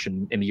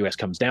regulation in the US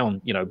comes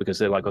down, you know, because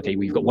they're like, okay,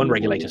 we've got one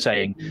regulator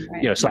saying,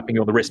 you know, slapping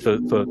you on the wrist for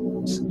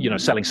you know,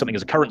 selling something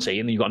as a currency,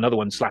 and then you've got another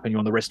one slapping you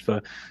on the wrist for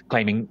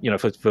claiming, you know,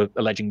 for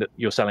alleging that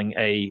you're selling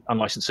a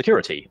unlicensed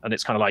security. And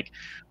it's kind of like,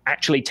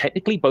 actually,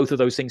 technically, both of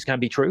those things can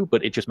be true,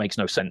 but it just makes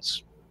no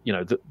sense, you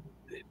know, that,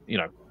 you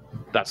know,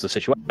 that's the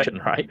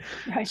situation, right?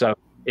 So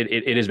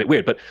it is a bit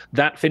weird. But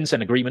that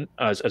FinCEN agreement,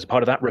 as a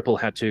part of that, Ripple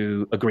had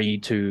to agree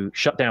to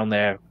shut down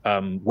their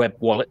web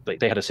wallet.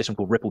 They had a system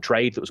called Ripple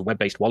Trade that was a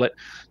web-based wallet.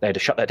 They had to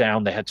shut that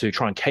down. They had to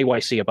try and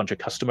KYC a bunch of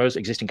customers,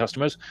 existing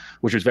customers,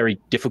 which was very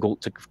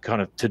difficult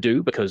to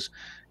do, because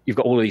you've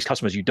got all of these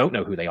customers, you don't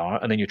know who they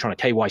are, and then you're trying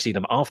to KYC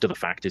them after the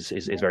fact is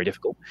very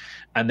difficult.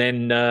 And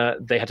then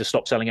they had to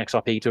stop selling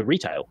XRP to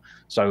retail.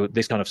 So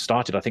this kind of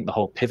started, I think, the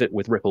whole pivot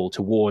with Ripple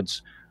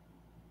towards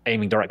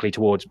aiming directly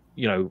towards,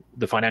 you know,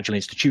 the financial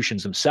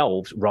institutions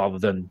themselves rather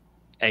than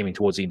aiming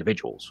towards the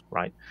individuals,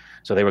 right?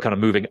 So they were kind of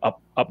moving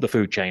up the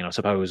food chain, I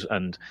suppose,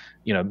 and,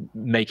 you know,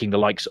 making the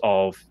likes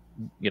of,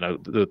 you know,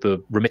 the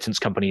remittance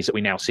companies that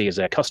we now see as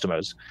their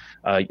customers,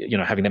 you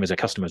know, having them as their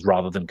customers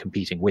rather than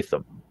competing with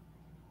them.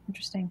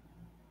 Interesting.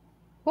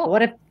 Cool.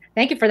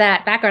 Thank you for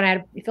that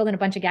background. You filled in a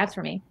bunch of gaps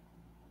for me.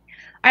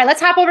 All right, let's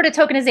hop over to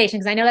tokenization,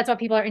 because I know that's what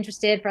people are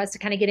interested, for us to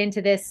kind of get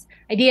into this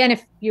idea. And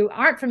if you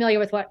aren't familiar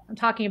with what I'm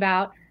talking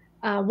about,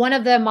 one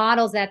of the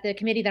models that the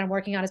committee that I'm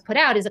working on has put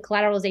out is a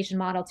collateralization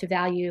model to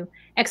value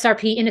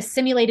XRP in a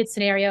simulated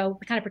scenario,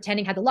 kind of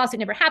pretending had the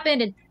lawsuit never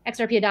happened and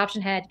XRP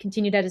adoption had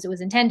continued as it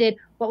was intended.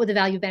 What would the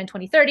value have been in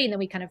 2030? And then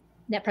we kind of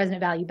net present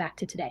value back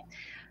to today.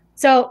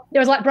 So there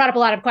was brought up a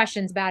lot of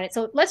questions about it.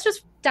 So let's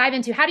just dive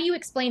into, how do you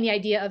explain the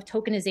idea of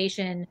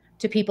tokenization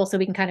to people so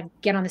we can kind of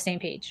get on the same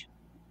page?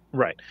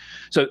 Right.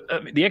 So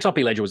the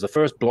XRP ledger was the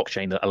first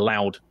blockchain that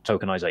allowed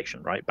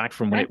tokenization, right? Back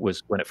from when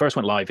it first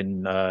went live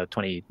in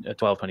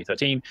 2012,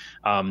 2013,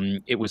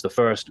 it was the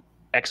first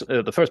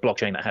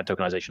blockchain that had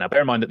tokenization. Now,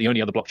 bear in mind that the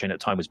only other blockchain at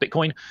the time was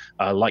Bitcoin.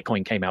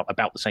 Litecoin came out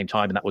about the same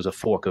time, and that was a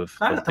fork of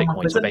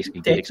Bitcoin. So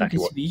basically did exactly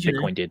what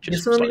Bitcoin did,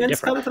 just slightly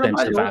different. Then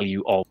the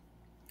value of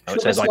it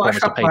says I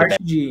promise to pay the debt.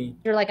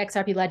 You're like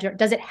XRP ledger.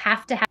 Does it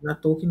have to have?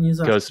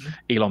 Because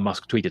Elon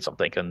Musk tweeted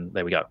something, and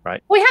there we go,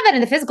 right? We have that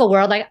in the physical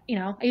world. Like, you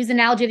know, I use the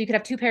analogy of you could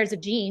have two pairs of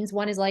jeans.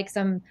 One is like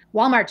some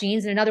Walmart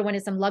jeans, and another one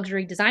is some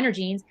luxury designer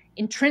jeans.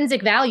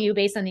 Intrinsic value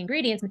based on the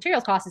ingredients,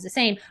 materials cost is the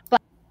same,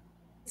 but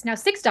it's now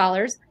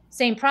 $6,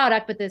 same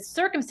product, but the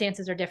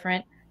circumstances are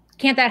different.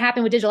 Can't that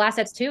happen with digital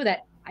assets too?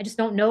 That I just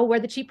don't know where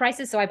the cheap price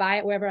is, so I buy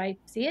it wherever I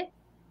see it?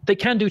 They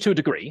can do to a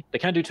degree. They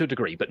can do to a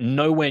degree, but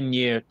nowhere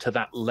near to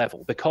that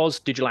level, because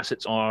digital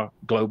assets are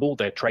global.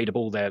 They're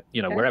tradable. They're,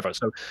 you know, wherever.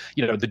 So,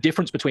 you know, the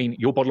difference between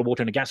your bottle of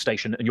water in a gas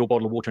station and your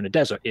bottle of water in a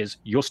desert is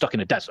you're stuck in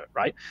a desert,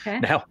 right?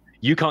 Now,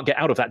 you can't get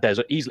out of that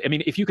desert easily. I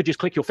mean, if you could just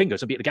click your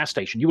fingers and be at the gas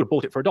station, you would have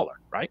bought it for $1,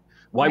 right?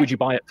 Why would you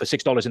buy it for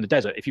 $6 in the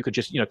desert if you could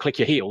just, you know, click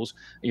your heels,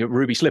 your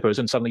ruby slippers,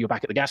 and suddenly you're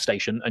back at the gas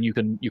station and you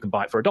can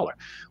buy it for $1?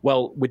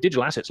 Well, with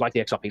digital assets like the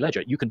XRP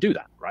ledger, you can do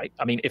that, right?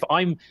 I mean, if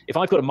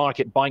I've got a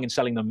market buying and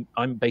selling them,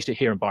 I'm based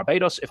here in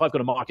Barbados. If I've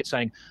got a market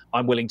saying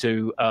I'm willing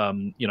to,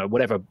 you know,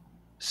 whatever,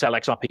 sell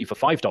XRP for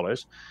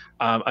 $5,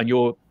 and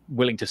you're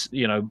willing to,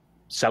 you know,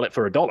 sell it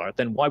for $1,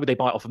 then why would they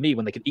buy it off of me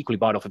when they could equally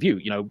buy it off of you?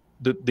 You know,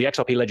 the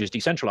XRP ledger is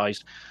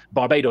decentralized.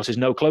 Barbados is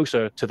no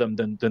closer to them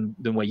than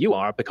where you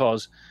are,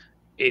 because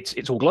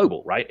it's all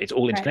global, right? It's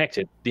all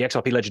interconnected. The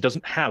XRP ledger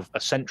doesn't have a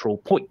central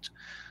point.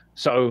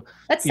 So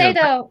let's say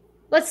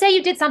let's say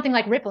you did something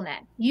like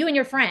RippleNet. You and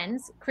your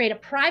friends create a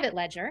private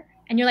ledger,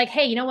 and you're like,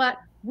 hey, you know what?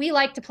 We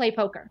like to play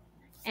poker.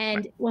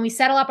 And when we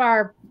settle up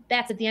our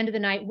bets at the end of the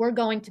night, we're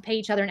going to pay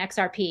each other in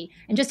XRP.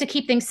 And just to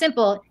keep things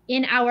simple,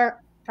 in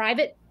our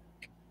private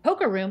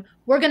poker room,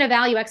 we're going to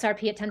value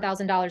XRP at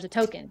 $10,000 a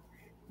token.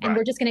 And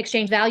we're just going to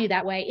exchange value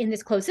that way in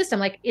this closed system.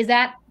 Like, is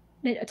that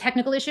a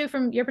technical issue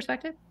from your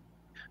perspective?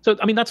 So,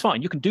 I mean, that's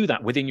fine. You can do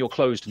that within your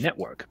closed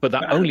network, but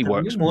that only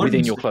works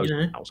within your closed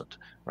 1,000,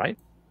 right?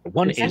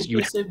 One is you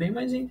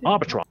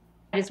arbitrage.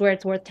 Is where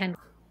it's worth 10.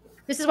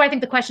 This is where I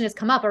think the question has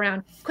come up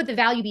around, could the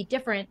value be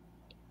different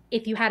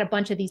if you had a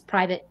bunch of these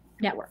private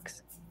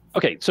networks?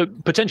 Okay, so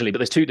potentially, but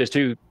there's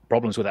two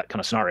problems with that kind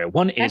of scenario.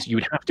 One is you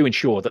would have to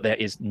ensure that there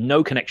is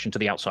no connection to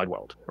the outside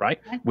world, right?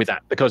 With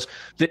that, because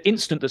the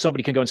instant that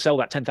somebody can go and sell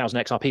that 10,000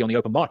 XRP on the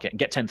open market and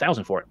get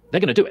 10,000 for it,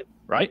 they're going to do it,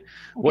 right?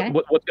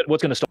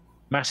 What's going to stop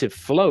massive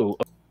flow?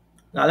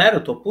 Galera, eu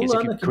tô pulando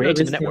if you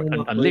created the network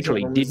and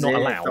literally did not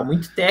allow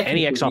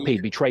any XRP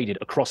to be traded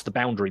across the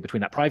boundary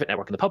between that private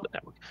network and the public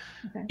network.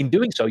 In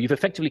doing so, you've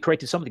effectively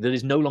created something that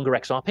is no longer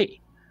XRP.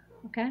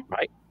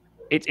 Right?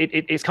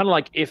 It's kind of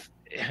like if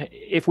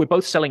we're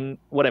both selling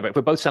whatever, if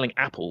we're both selling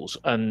apples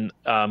and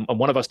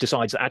one of us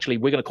decides that actually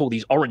we're going to call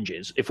these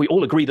oranges, if we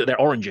all agree that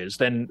they're oranges,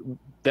 then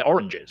they're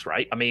oranges,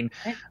 right? I mean,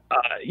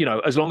 you know,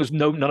 as long as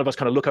none of us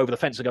kind of look over the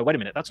fence and go, wait a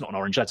minute, that's not an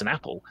orange, that's an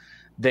apple,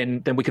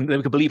 then we can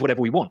believe whatever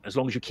we want, as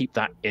long as you keep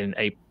that in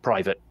a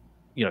private,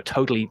 you know,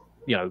 totally,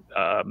 you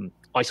know,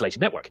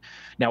 isolated network.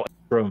 Now,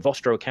 a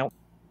Vostro account.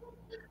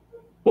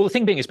 Well, the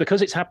thing being is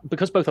because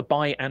both a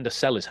buy and a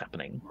sell is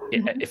happening,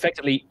 it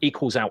effectively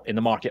equals out in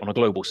the market on a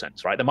global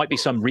sense, right? There might be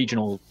some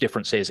regional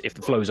differences if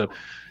the flows are,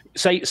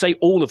 say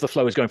all of the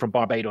flow is going from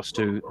Barbados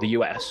to the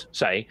US,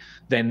 say,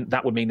 then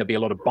that would mean there'd be a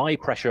lot of buy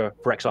pressure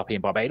for XRP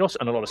in Barbados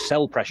and a lot of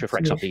sell pressure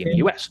for XRP in the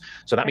US.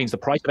 So that means the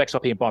price of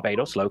XRP in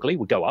Barbados locally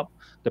would go up,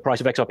 the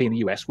price of XRP in the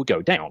US would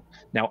go down.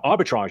 Now,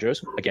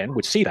 arbitrageurs, again,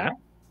 would see that.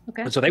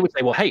 And so they would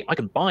say, well, hey, I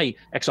can buy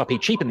XRP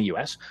cheap in the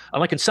US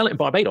and I can sell it in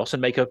Barbados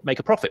and make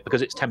a profit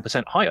because it's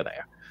 10% higher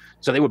there.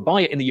 So they would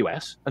buy it in the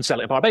US and sell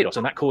it in Barbados,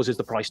 and that causes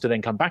the price to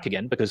then come back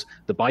again because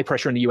the buy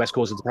pressure in the US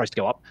causes the price to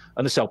go up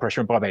and the sell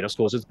pressure in Barbados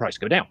causes the price to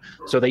go down.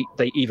 So they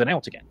even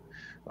out again,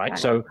 right?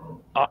 So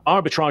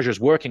arbitrageurs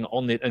working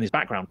in this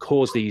background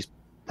cause these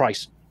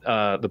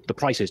the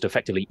prices to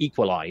effectively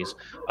equalize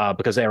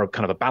because they're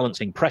kind of a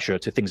balancing pressure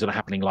to things that are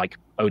happening like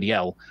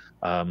ODL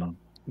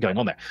going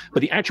on there.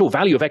 But the actual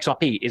value of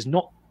XRP is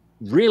not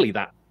really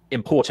that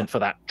important for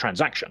that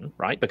transaction,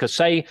 right? Because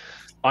say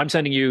I'm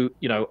sending you,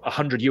 you know,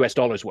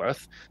 $100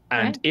 worth,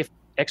 and if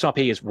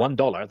XRP is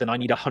 $1, then I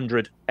need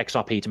 100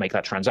 XRP to make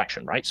that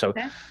transaction, right? So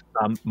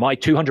my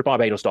 200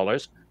 Barbados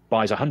dollars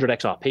buys 100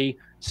 XRP,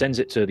 sends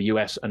it to the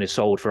US, and is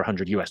sold for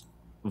 100 US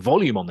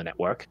volume on the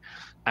network.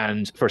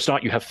 And for a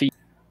start, you have fees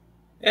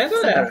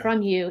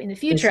from you in the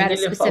future at a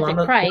specific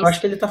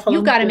price.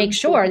 You've got to make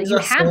sure that you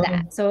have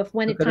that. So if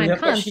when the time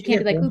comes, you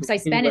can't be like, oops, I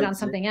spent it on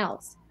something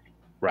else.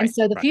 And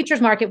so the futures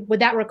market, would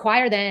that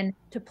require then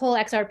to pull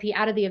XRP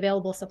out of the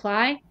available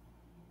supply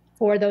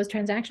for those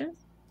transactions?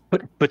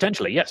 But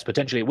potentially, yes,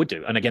 potentially it would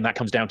do. And again, that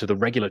comes down to the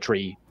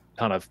regulatory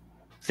kind of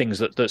things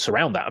that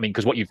surround that. I mean,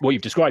 because what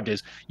you've described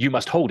is you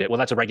must hold it. Well,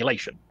 that's a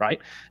regulation, right?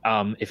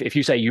 If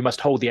you say you must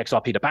hold the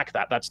XRP to back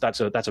that,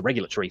 that's a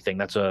regulatory thing.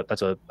 That's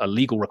a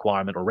legal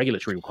requirement or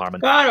regulatory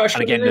requirement. Claro, acho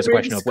and again, there's a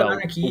question of, well,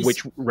 aqui,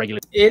 which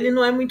regulation. Ele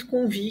não é muito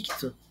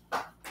convicto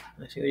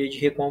na teoria de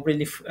recompra.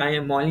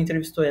 A Molly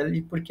entrevistou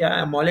ele porque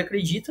a Molly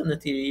acredita na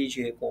teoria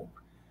de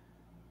recompra.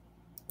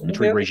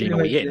 Regime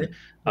are we in?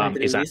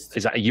 Is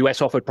that a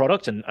US offered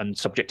product and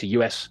subject to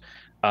US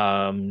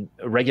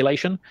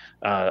regulation,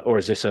 or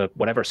is this a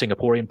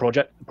Singaporean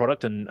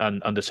product and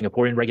under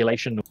Singaporean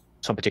regulation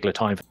some particular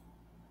time?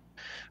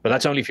 But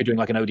that's only if you're doing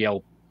like an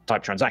ODL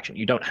type transaction.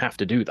 You don't have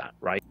to do that,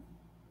 right?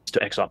 To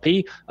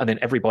XRP, and then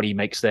everybody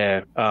makes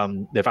their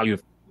value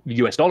of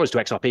US dollars to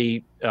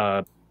XRP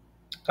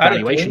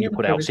valuation you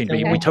put out. We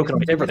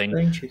tokenize everything,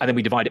 and then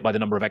we divide it by the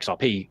number of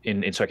XRP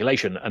in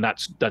circulation, and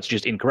that's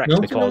just incorrect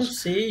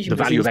because the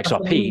value of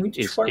XRP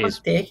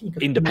is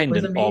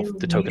independent of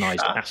the tokenized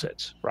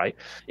assets, right?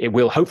 It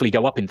will hopefully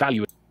go up in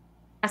value.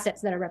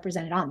 Assets that are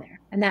represented on there,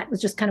 and that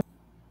was just kind of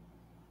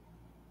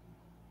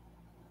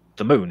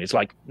the moon. It's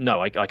like,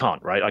 no, I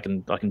can't, right? I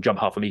can jump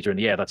half a meter in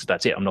the air. That's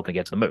it. I'm not going to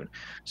get to the moon.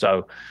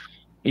 So,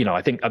 you know,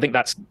 I think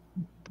that's.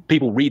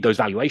 People read those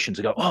valuations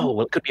and go, oh,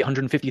 well, it could be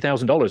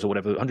 $150,000 or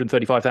whatever,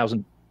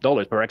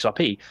 $135,000 per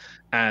XRP.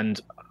 And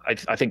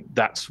I think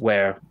that's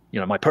where, you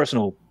know, my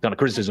personal kind of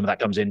criticism of that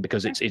comes in,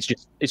 because it's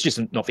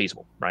just not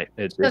feasible, right?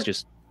 It's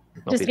just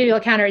not to give you a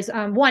counter is,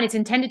 one, it's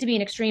intended to be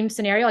an extreme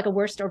scenario, like a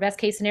worst or best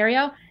case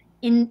scenario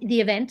in the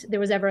event there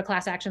was ever a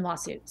class action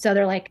lawsuit. So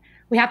they're like,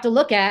 we have to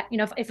look at, you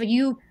know, if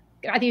you,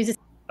 I think it's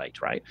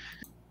right?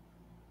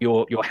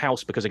 Your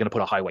house, because they're going to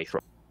put a highway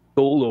through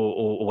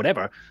or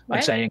whatever.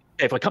 I'm saying,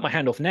 if I cut my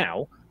hand off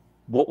now,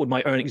 what would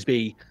my earnings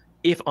be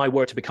if I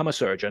were to become a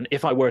surgeon,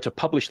 if I were to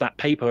publish that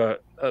paper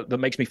that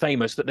makes me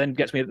famous, that then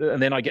gets me,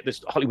 and then I get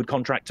this Hollywood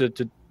contract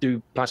to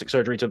do plastic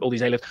surgery to all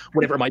these A-lifts,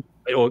 whatever it might,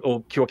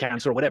 or cure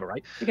cancer or whatever,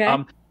 right?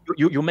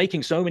 You're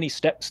making so many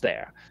steps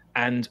there,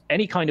 and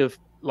any kind of,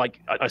 like,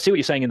 I see what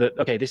you're saying in that,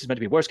 okay, this is meant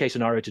to be a worst case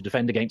scenario to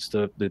defend against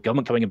the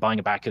government coming and buying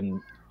it back and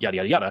yada,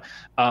 yada,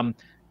 yada.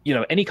 You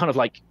know, any kind of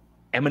like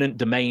eminent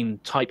domain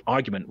type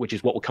argument, which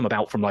is what will come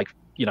about from like,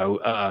 you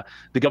know,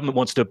 the government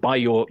wants to buy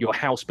your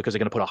house because they're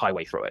going to put a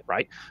highway through it,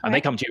 right? And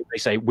they come to you, they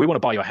say, we want to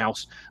buy your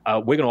house,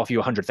 we're going to offer you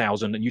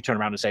 100,000, and you turn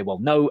around and say, well,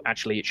 no,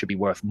 actually, it should be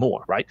worth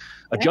more, right?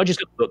 A judge is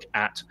going to look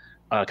at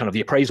kind of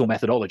the appraisal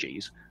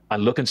methodologies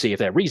and look and see if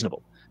they're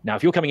reasonable. Now,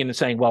 if you're coming in and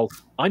saying, well,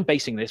 I'm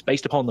basing this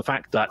based upon the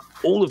fact that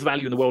all of the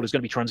value in the world is going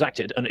to be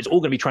transacted and it's all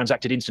going to be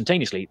transacted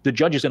instantaneously, the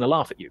judge is going to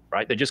laugh at you,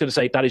 right? They're just going to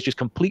say that is just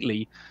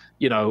completely,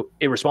 you know,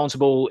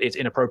 irresponsible, it's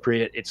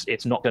inappropriate,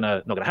 it's not going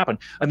to happen.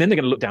 And then they're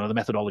going to look down at the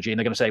methodology and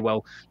they're going to say,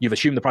 well, you've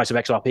assumed the price of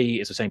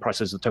XRP is the same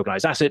price as the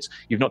tokenized assets.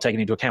 You've not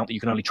taken into account that you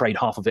can only trade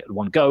half of it at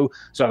one go.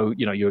 So,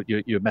 you know,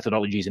 your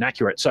methodology is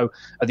inaccurate. So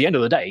at the end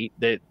of the day,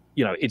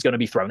 you know, it's going to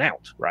be thrown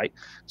out, right?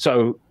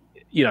 So,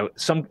 you know,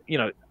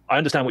 I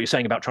understand what you're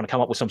saying about trying to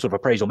come up with some sort of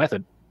appraisal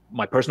method.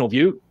 My personal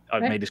view,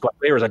 I've made this quite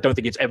clear, is I don't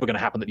think it's ever going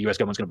to happen that the US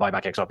government's going to buy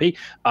back XRP.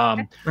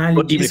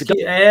 Ele disse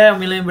que, eu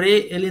me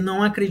lembrei, ele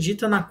não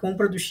acredita na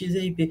compra do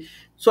XRP.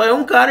 Só é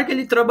um cara que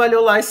ele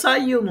trabalhou lá e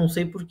saiu, não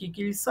sei por que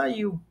ele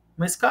saiu.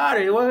 Mas,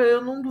 cara,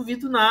 eu não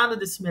duvido nada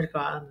desse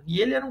mercado. E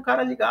ele era um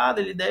cara ligado,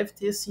 ele deve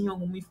ter, sim,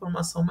 alguma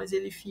informação, mas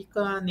ele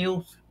fica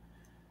neutro.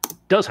 It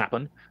does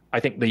happen. I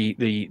think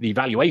the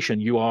valuation,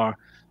 you are,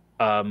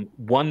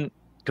 one,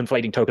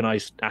 conflating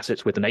tokenized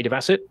assets with the native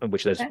asset, in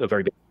which there's a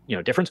very big, you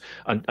know, difference,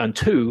 and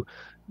two,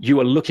 you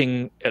are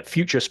looking at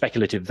future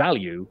speculative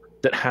value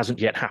that hasn't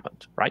yet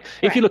happened, right?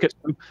 If you look at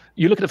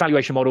the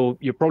valuation model,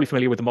 you're probably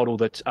familiar with the model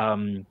that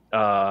Robert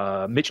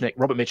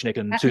Mitchnick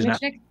and Susan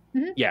Athey,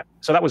 yeah,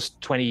 so that was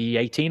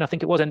 2018, I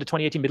think it was, end of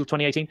 2018, middle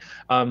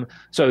 2018.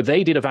 So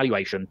they did a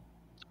valuation.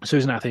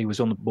 Susan Athey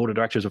was on the board of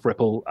directors of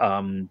Ripple.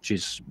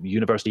 She's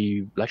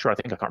university lecturer, I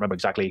think, I can't remember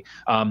exactly,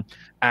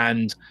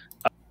 and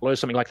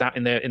something like that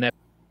in their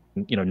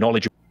you know,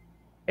 knowledge of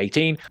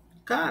 18.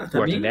 Cara, tá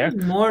bem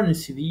morno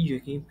esse vídeo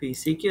aqui.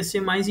 Pensei que ia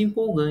ser mais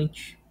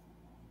empolgante.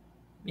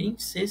 Bem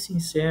ser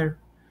sincero.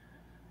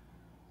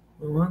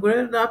 Vamos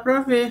aguardar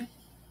pra ver.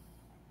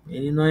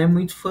 Ele não é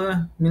muito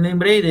fã. Me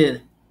lembrei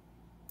dele.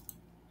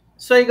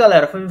 Isso aí,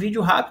 galera. Foi um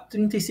vídeo rápido,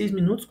 36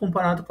 minutos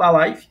comparado com a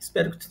live.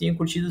 Espero que tu tenha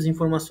curtido as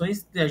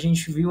informações. A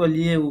gente viu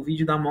ali o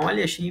vídeo da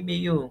Molly. Achei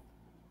meio...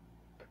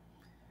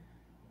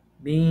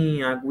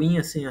 bem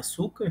aguinha sem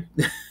açúcar.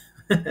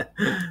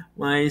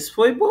 Mas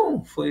foi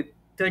bom,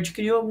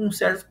 adquiriu algum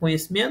certo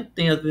conhecimento,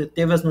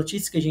 teve as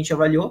notícias que a gente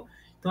avaliou,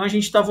 então a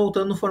gente está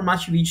voltando no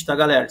formato de vídeo, tá,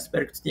 galera?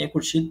 Espero que tu tenha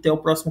curtido, até o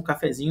próximo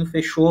cafezinho,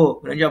 fechou,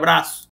 grande abraço!